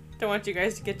 Don't want you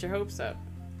guys to get your hopes up.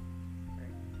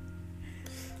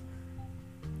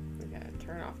 We gotta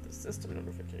turn off the system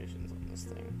notifications on this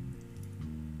thing.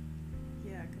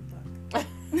 Yeah, good luck.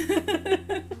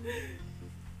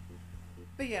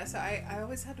 But yeah, so I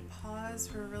always had to pause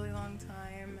for a really long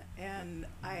time, and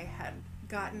I had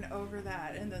gotten over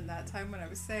that, and then that time when I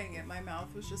was saying it, my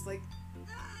mouth was just like,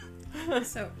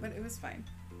 so, but it was fine.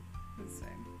 It was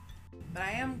fine. But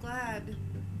I am glad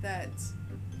that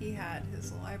he had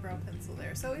his little eyebrow pencil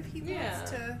there. So if he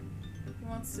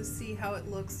wants to see how it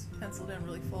looks penciled in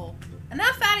really full,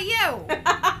 enough out of you!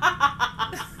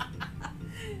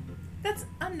 That's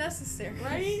unnecessary.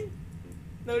 Right?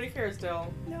 Nobody cares,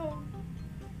 Del. No.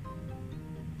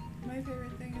 My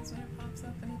favorite thing is when it pops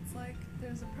up and it's like,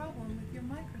 there's a problem with your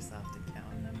Microsoft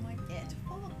account, and I'm like, get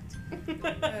fucked.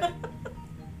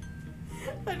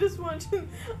 I just want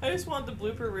the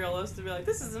blooper reel list to be like,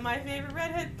 this is my favorite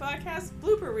redhead podcast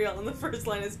blooper reel, and the first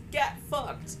line is get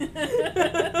fucked.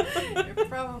 It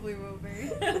probably will be.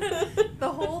 The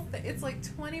whole thing, it's like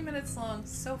 20 minutes long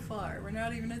so far. We're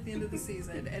not even at the end of the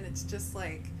season, and it's just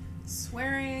like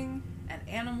swearing and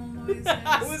animal noises.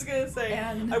 I was gonna say,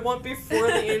 and... I want before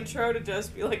the intro to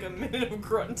just be like a minute of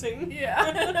grunting.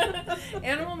 Yeah.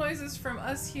 Animal noises from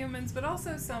us humans, but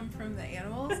also some from the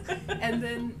animals. And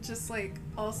then just like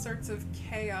all sorts of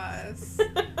chaos.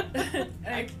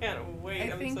 I can't wait.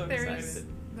 I I'm think so there's excited.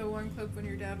 the one clip when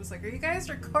your dad was like, "Are you guys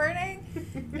recording?"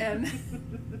 And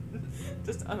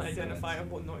just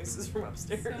unidentifiable noises from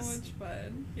upstairs. so much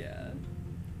fun. Yeah.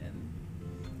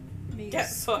 And me Get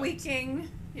squeaking.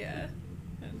 Yeah.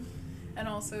 And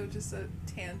also just a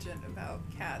tangent about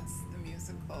Cats the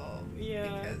musical.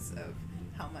 Yeah. Because of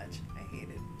how much I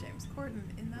hated James Corden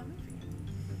in that movie.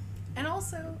 And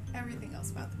also everything else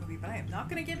about the movie, but I am not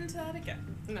going to get into that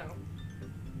again. No.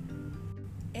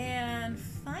 And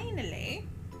finally,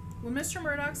 when Mr.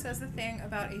 Murdoch says the thing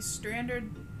about a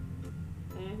stranded...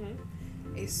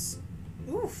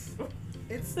 Oof.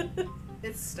 It's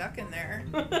stuck in there.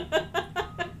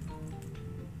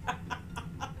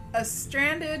 A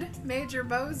stranded Major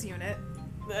Bose unit.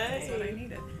 That's what I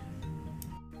needed.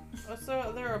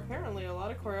 So there are apparently a lot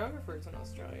of choreographers in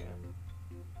Australia.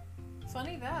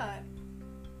 Funny that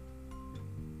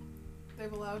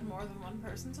they've allowed more than one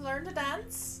person to learn to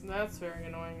dance. That's very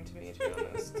annoying to me, to be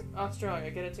honest. Australia,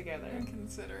 get it together.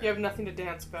 Inconsiderate. You have nothing to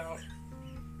dance about.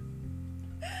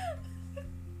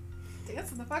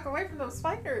 Dancing the fuck away from those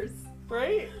spiders.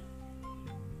 Right?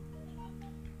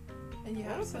 And you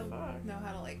What have the to fuck? know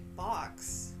how to like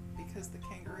box because the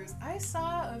kangaroos. I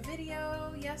saw a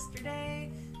video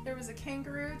yesterday. There was a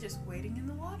kangaroo just waiting in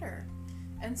the water,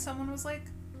 and someone was like,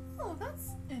 "Oh,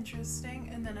 that's interesting."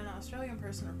 And then an Australian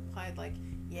person replied like,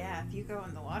 "Yeah, if you go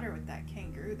in the water with that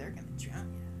kangaroo, they're gonna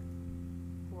drown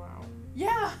you." Wow.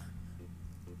 Yeah,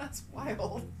 that's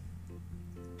wild.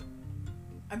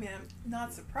 I mean, I'm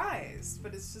not surprised,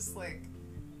 but it's just like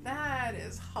that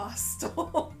is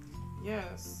hostile.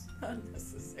 Yes.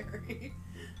 Unnecessary.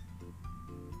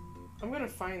 I'm gonna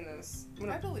find this.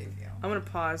 I believe you. I'm gonna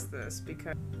pause this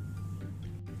because...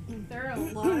 There are a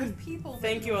lot of people. That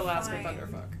Thank you, you'll Alaska find,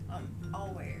 Thunderfuck.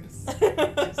 Always.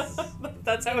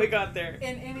 That's how we got there.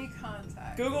 In any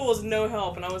contact. Google was no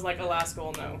help, and I was like, Alaska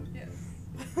will know. Yes.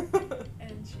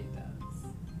 And she does.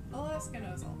 Alaska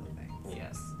knows all the things.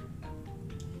 Yes.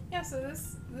 Yeah. So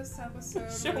this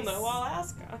episode. She'll was... know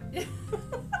Alaska.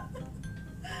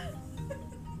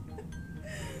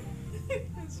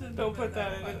 Don't put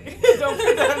that in it. Don't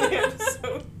put that in the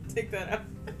episode. Take that out.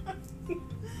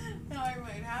 No, I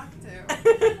might have to.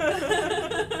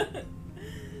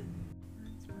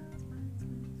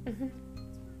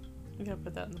 You gotta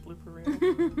put that in the blooper reel.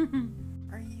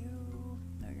 Are you?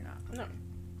 No, you're not. No.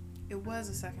 It was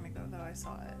a second ago, though. I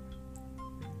saw it.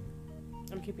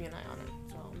 I'm keeping an eye on it,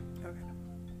 so. Okay.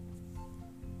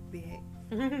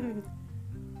 Behave.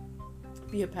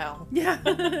 Be a pal. Yeah.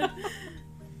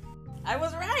 I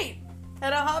was right!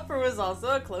 Hedda Hopper was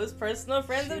also a close personal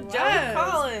friend She of was. Joan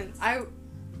Collins.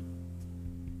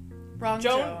 Wrong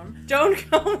Joan. Joan,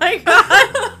 oh my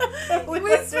god! We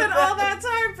spent all that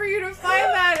time for you to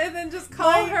find that and then just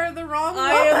call her the wrong one.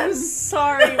 I am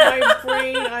sorry, my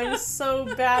brain, I'm so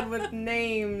bad with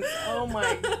names. Oh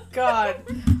my god.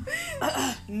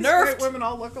 Nerfed. Great women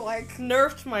all look alike.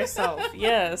 Nerfed myself,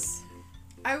 yes.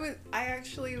 I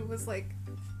actually was like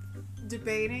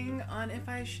debating on if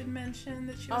I should mention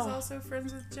that she was also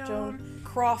friends with Joan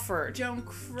Crawford. Joan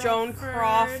Crawford. Joan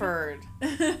Crawford.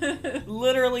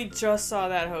 Literally just saw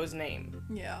that hoe's name.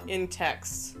 Yeah. In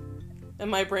text. And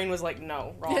my brain was like,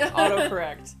 no, wrong.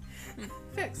 Autocorrect.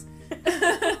 Fix.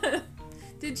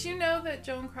 Did you know that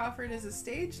Joan Crawford is a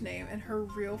stage name and her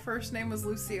real first name was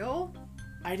Lucille?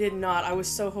 I did not. I was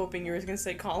so hoping you were going to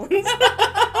say Collins.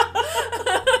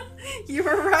 You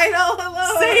were right all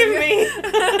along. Save me.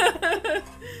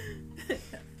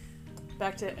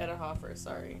 Back to Hedda Hopper,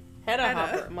 sorry. Hedda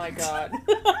Hopper, my god.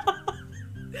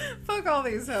 Fuck all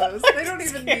these hoes. They don't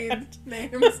even need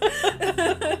names.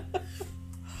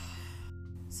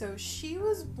 So she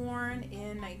was born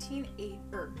in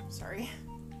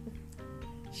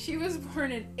She was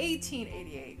born in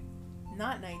 1888,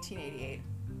 not 1988.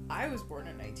 I was born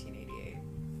in 1988,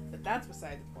 but that's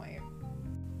beside the point.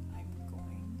 I'm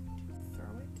going to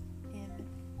throw it in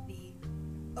the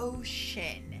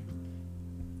ocean.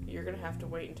 You're gonna have to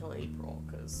wait until April,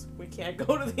 because we can't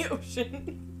go to the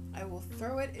ocean. I will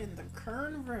throw it in the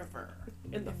Kern River.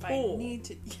 In the if pool. I need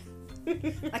to.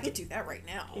 I could do that right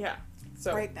now. Yeah.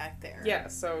 So right back there. Yeah,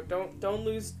 so don't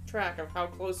lose track of how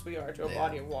close we are to a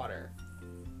body of water.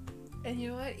 And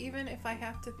you know what? Even if I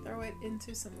have to throw it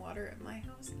into some water at my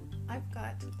house, I've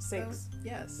got sinks.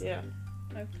 Yes. Yeah.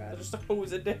 I've got. I'll just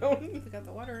hose it down. I've got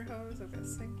the water hose. I've got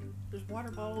sink. There's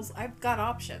water bottles. I've got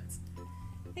options.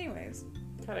 Anyways.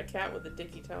 Got a cat with a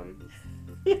dicky tum.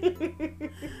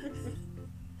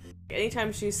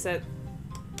 Anytime she said.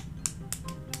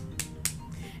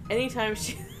 Anytime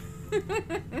she.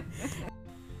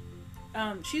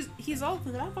 He's all.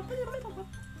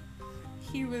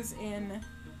 She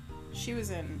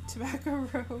was in Tobacco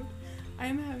Road.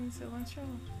 I'm having so much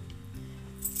trouble.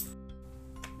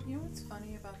 You know what's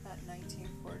funny about that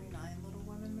 1949 Little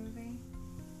Women movie?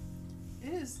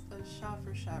 It is a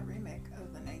shot-for-shot remake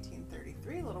of the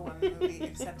 1933 Little Women movie,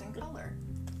 except in color.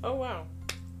 Oh, wow.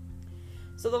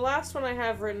 So the last one I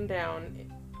have written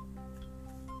down...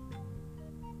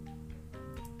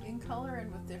 In color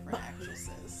and with different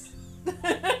actresses.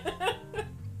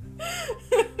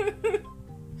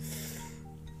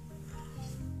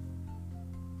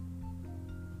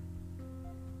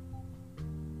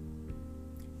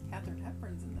 Katharine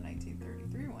Hepburn's in the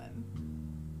 1933 one.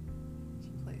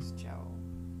 She plays Jo.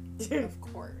 Of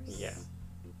course. Yeah.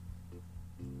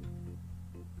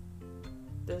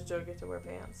 Does Jo get to wear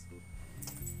pants?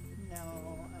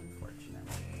 No,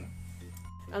 unfortunately.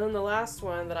 And then the last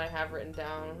one that I have written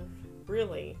down,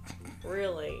 Really?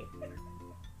 Really?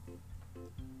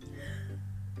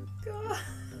 God.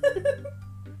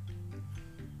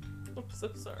 I'm so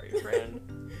sorry, friend.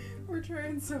 We're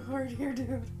trying so hard here,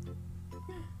 dude.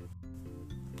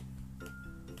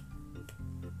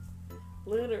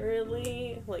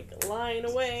 Literally, like, a line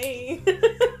away.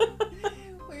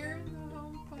 We're in the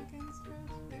home fucking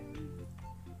stretch, dude.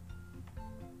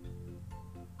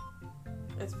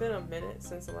 It's been a minute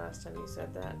since the last time you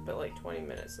said that, but like 20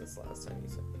 minutes since the last time you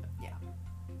said that.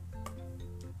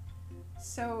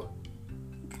 So.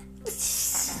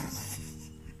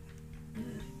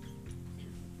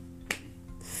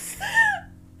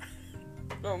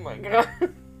 Oh my god.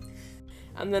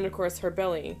 And then, of course, her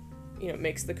belly,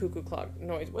 makes the cuckoo clock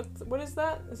noise. What is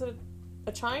that? Is it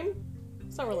a chime?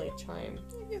 It's not really a chime.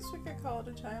 I guess we could call it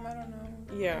a chime. I don't know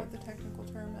Yeah. what the technical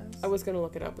term is. I was gonna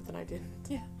look it up, but then I didn't.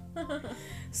 Yeah.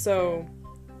 So,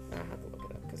 I have to look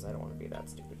it up because I don't want to be that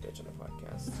stupid bitch on a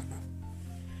podcast.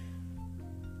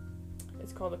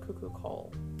 It's called a cuckoo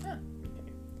call. Huh.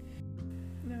 Okay.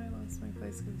 No, I lost my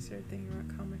place because I started thinking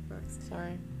about comic books.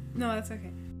 Sorry. No, that's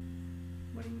okay.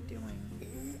 What are you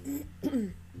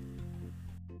doing?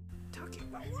 Talking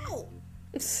about wow.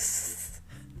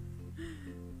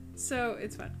 So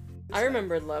it's fun. I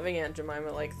remembered loving Aunt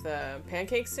Jemima, like the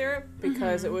pancake syrup,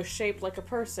 because it was shaped like a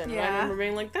person. And I Yeah. remember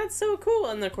being like, that's so cool.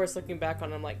 And then, of course, looking back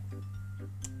on it, I'm like,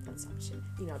 that's some shit,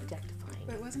 objectifying.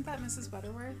 Wait, wasn't that Mrs.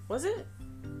 Butterworth? Was it?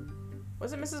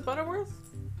 Was it Mrs. Butterworth?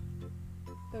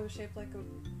 That was shaped like a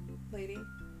lady?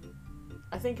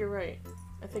 I think you're right.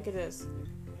 I think it is.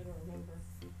 I don't remember.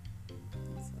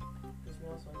 Because we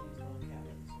also used log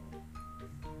cabins.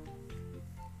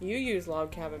 You used log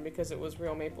cabin because it was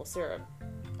real maple syrup.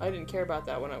 I didn't care about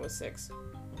that when I was 6.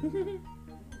 I don't think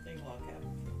log cabins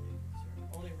were maple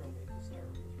syrup. Only real maple syrup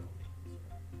was real maple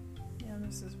syrup. Yeah,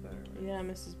 Mrs. Butterworth. Yeah,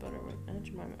 Mrs. Butterworth. Aunt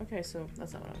Jemima. Okay, so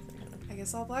that's not what I was thinking of. I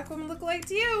guess all black women look alike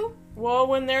to you. Well,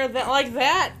 when they're like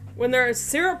that, when they're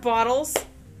syrup bottles.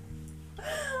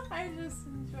 I just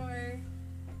enjoy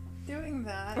doing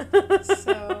that.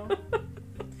 So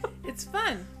it's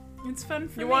fun. It's fun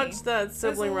for You me. watch that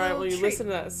sibling a little rivalry. You treat. listen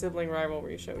to that sibling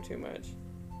rivalry show too much.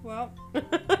 Well,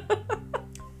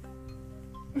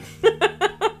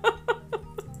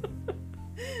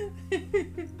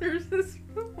 there's this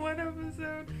one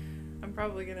episode. I'm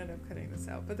probably gonna end up cutting this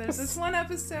out, but there's this one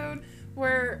episode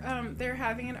where they're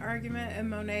having an argument, and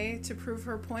Monet, to prove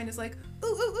her point, is like, ooh,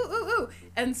 ooh, ooh, ooh, ooh.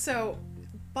 And so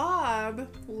Bob,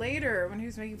 later, when he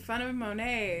was making fun of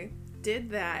Monet, did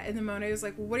that, and then Monet was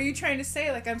like, what are you trying to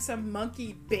say? Like I'm some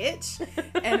monkey bitch?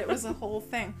 And it was a whole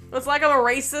thing. It's like I'm a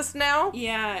racist now.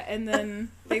 Yeah, and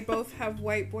then they both have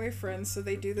white boyfriends, so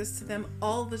they do this to them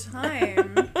all the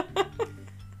time.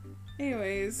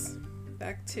 Anyways,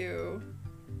 back to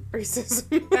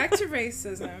racism,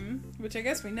 which I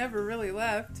guess we never really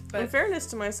left. In But fairness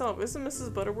to myself, isn't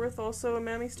Mrs. Butterworth also a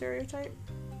mammy stereotype?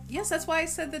 yes, that's why I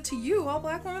said that to you. All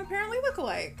black women apparently look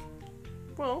alike.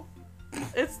 Well,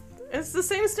 it's the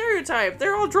same stereotype.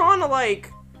 They're all drawn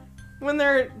alike when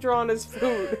they're drawn as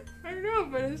food. I know,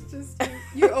 but it's just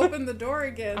you opened the door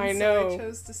again. I So know. I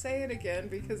chose to say it again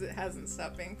because it hasn't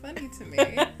stopped being funny to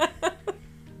me.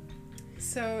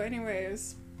 So,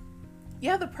 anyways,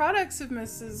 yeah, the products of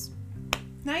Mrs.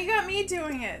 Now you got me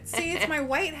doing it. See, it's my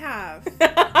white half.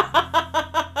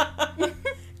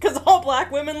 Because all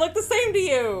black women look the same to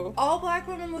you. All black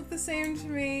women look the same to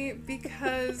me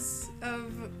because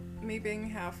of me being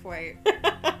half white.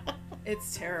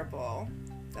 It's terrible.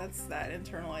 That's that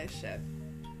internalized shit.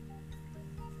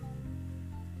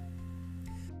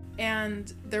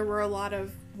 And there were a lot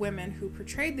of women who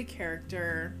portrayed the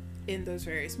character in those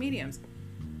various media.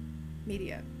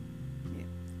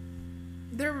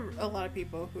 There were a lot of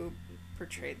people who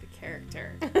portrayed the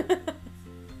character.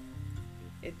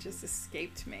 It just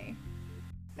escaped me.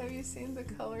 Have you seen the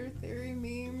color theory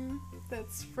meme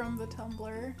that's from the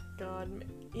Tumblr? God,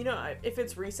 if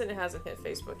it's recent, it hasn't hit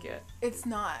Facebook yet. It's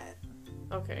not,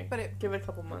 Okay, but it, give it a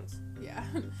couple months. yeah.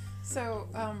 So,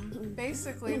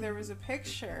 basically there was a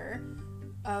picture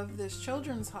of this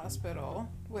children's hospital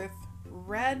with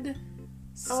red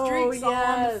streaks all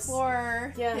on the yes.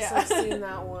 floor. Yes, Yeah. I've seen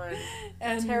that one.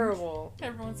 And Terrible.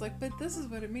 everyone's like, but this is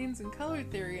what it means in color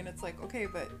theory. And it's like, okay,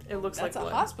 but It looks that's like a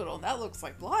blood. hospital. And that looks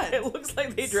like blood. It looks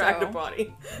like they dragged a So-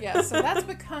 body. Yeah, so that's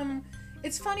become...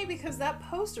 It's funny because that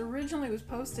post originally was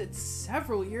posted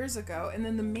several years ago, and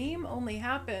then the meme only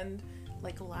happened,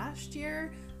 like, last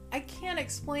year. I can't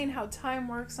explain how time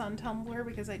works on Tumblr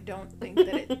because I don't think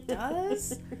that it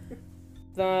does.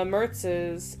 The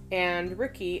Mertzes and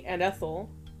Ricky and Ethel.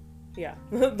 Yeah,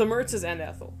 the Mertzes and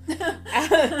Ethel.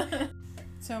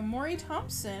 So So Maury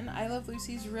Thompson, I Love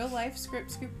Lucy's real life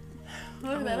script scoop.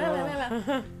 Oh.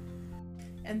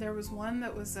 And there was one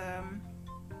that was a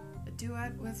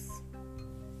duet with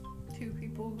two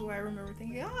people who I remember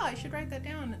thinking, I should write that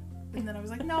down. And then I was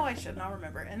like, no, I shouldn't. I'll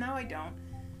remember. And now I don't.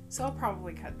 So I'll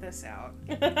probably cut this out.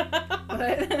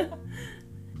 But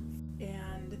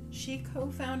and she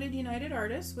co-founded United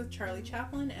Artists with Charlie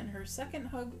Chaplin and her second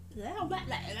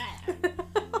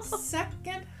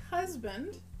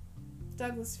husband,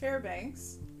 Douglas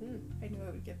Fairbanks. I knew I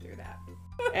would get through that.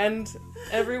 And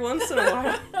every once in a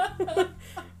while,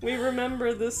 we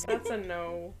remember this. That's a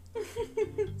no.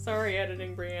 Sorry,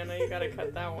 editing Brianna, you gotta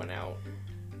cut that one out.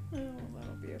 Oh,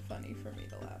 that'll be funny for me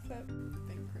to laugh at.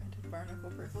 Big printed barnacle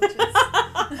privileges.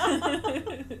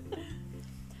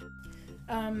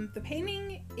 The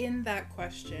painting in that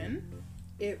question,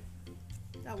 that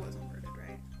wasn't worded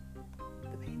right.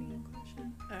 The painting in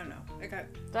question? I don't know.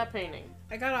 That painting.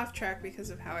 I got off track because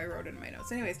of how I wrote it in my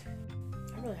notes. Anyways. I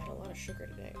really had a lot of sugar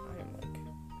today. I am like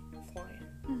flying.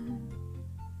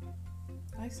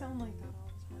 I sound like that all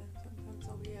the time. Sometimes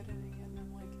I'll be editing and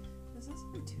I'm like, is this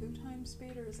in 2 times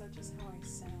speed or is that just how I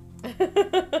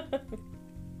sound?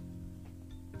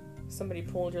 Somebody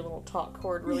pulled your little talk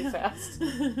cord really fast.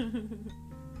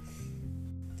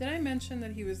 Did I mention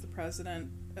that he was the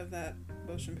president of that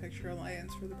Motion Picture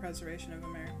Alliance for the Preservation of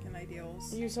American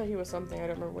Ideals? You said he was something. I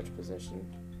don't remember which position.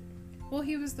 Well,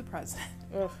 he was the president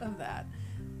Ugh. of that.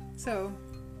 So,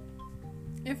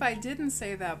 if I didn't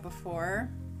say that before,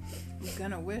 I'm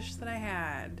gonna wish that I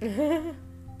had.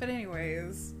 But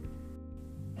anyways,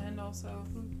 and also,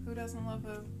 who doesn't love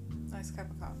a nice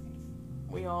cup of coffee?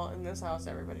 We all, in this house,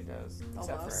 everybody does.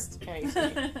 Except Almost. for Kenny.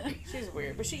 She's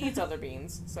weird, but she eats other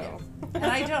beans, so. Yeah. And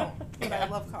I don't, but I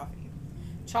love coffee.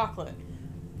 Chocolate.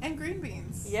 And green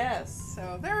beans. Yes.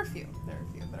 So there are a few that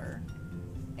are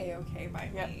A-okay by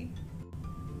me. I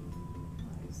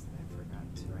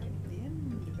forgot to write the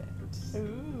end of it.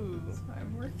 Ooh. So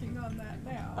I'm working on that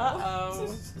now.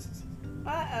 Uh-oh.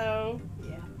 Uh-oh.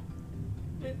 Yeah.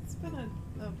 It's been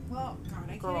well, God,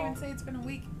 I Girl. can't even say it's been a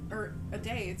week, or a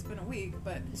day, it's been a week,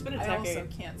 but It's been a I decade. also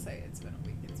can't say it's been a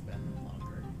week, it's been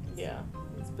longer. Yeah.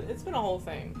 It's been a whole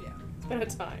thing. Yeah. It's been a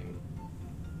time.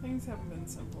 Things haven't been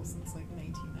simple since like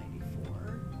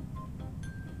 1994.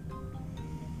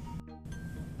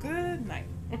 Good night.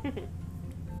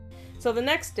 So the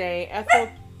next day, Ethel...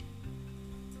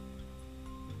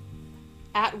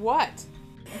 At what?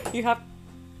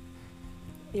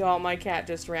 Y'all, my cat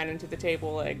just ran into the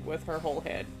table leg with her whole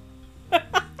head.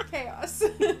 Chaos.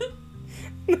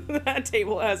 That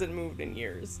table hasn't moved in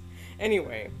years.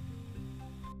 Anyway.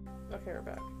 Okay, we're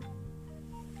back.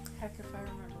 Heck if I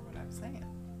remember what I'm saying.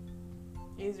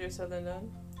 Easier said than done.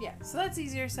 Yeah, so that's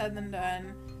easier said than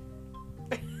done.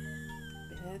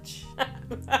 Bitch.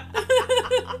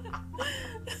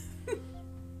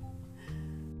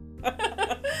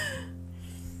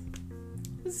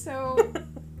 So,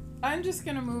 I'm just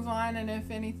gonna move on, and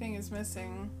if anything is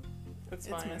missing, It's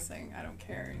it's fine. missing. I don't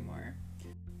care anymore.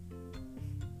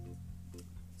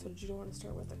 So did you want to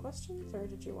start with the questions, or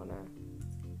did you want to...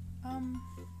 Um,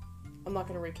 I'm not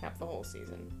going to recap the whole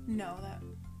season. no, that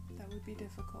would be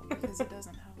difficult because it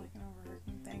doesn't have like an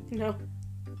overarching thing. No.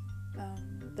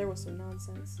 Um, There was some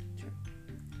nonsense.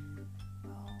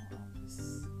 well, I'll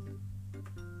just...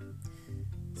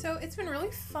 So, it's been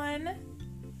really fun.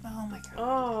 Oh my god.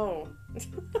 Oh.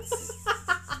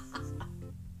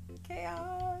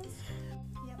 Chaos.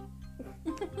 Yep.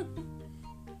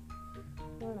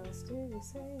 What else do you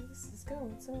say? This is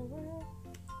going so well.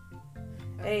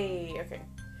 Hey, okay.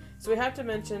 So we have to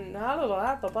mention... My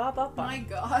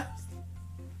god.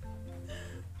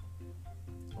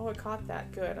 Oh, I caught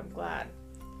that. Good, I'm glad.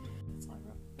 That's all I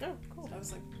wrote. Oh, cool. I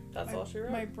was like, That's all she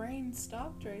wrote. my brain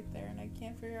stopped right there, and I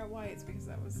can't figure out why. It's because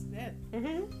that was it.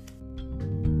 Mm-hmm.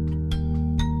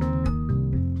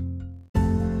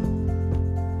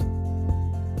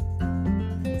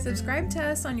 Subscribe to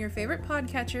us on your favorite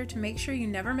podcatcher to make sure you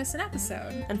never miss an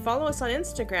episode. And follow us on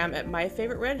Instagram at My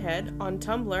Favorite Redhead, on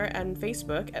Tumblr and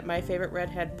Facebook at My Favorite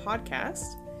Redhead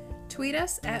Podcast. Tweet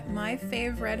us at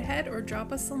myfavredhead or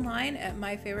drop us a line at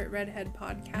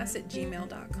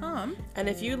myfavoriteredheadpodcast@gmail.com. And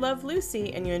if you love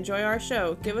Lucy and you enjoy our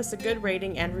show, give us a good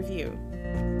rating and review.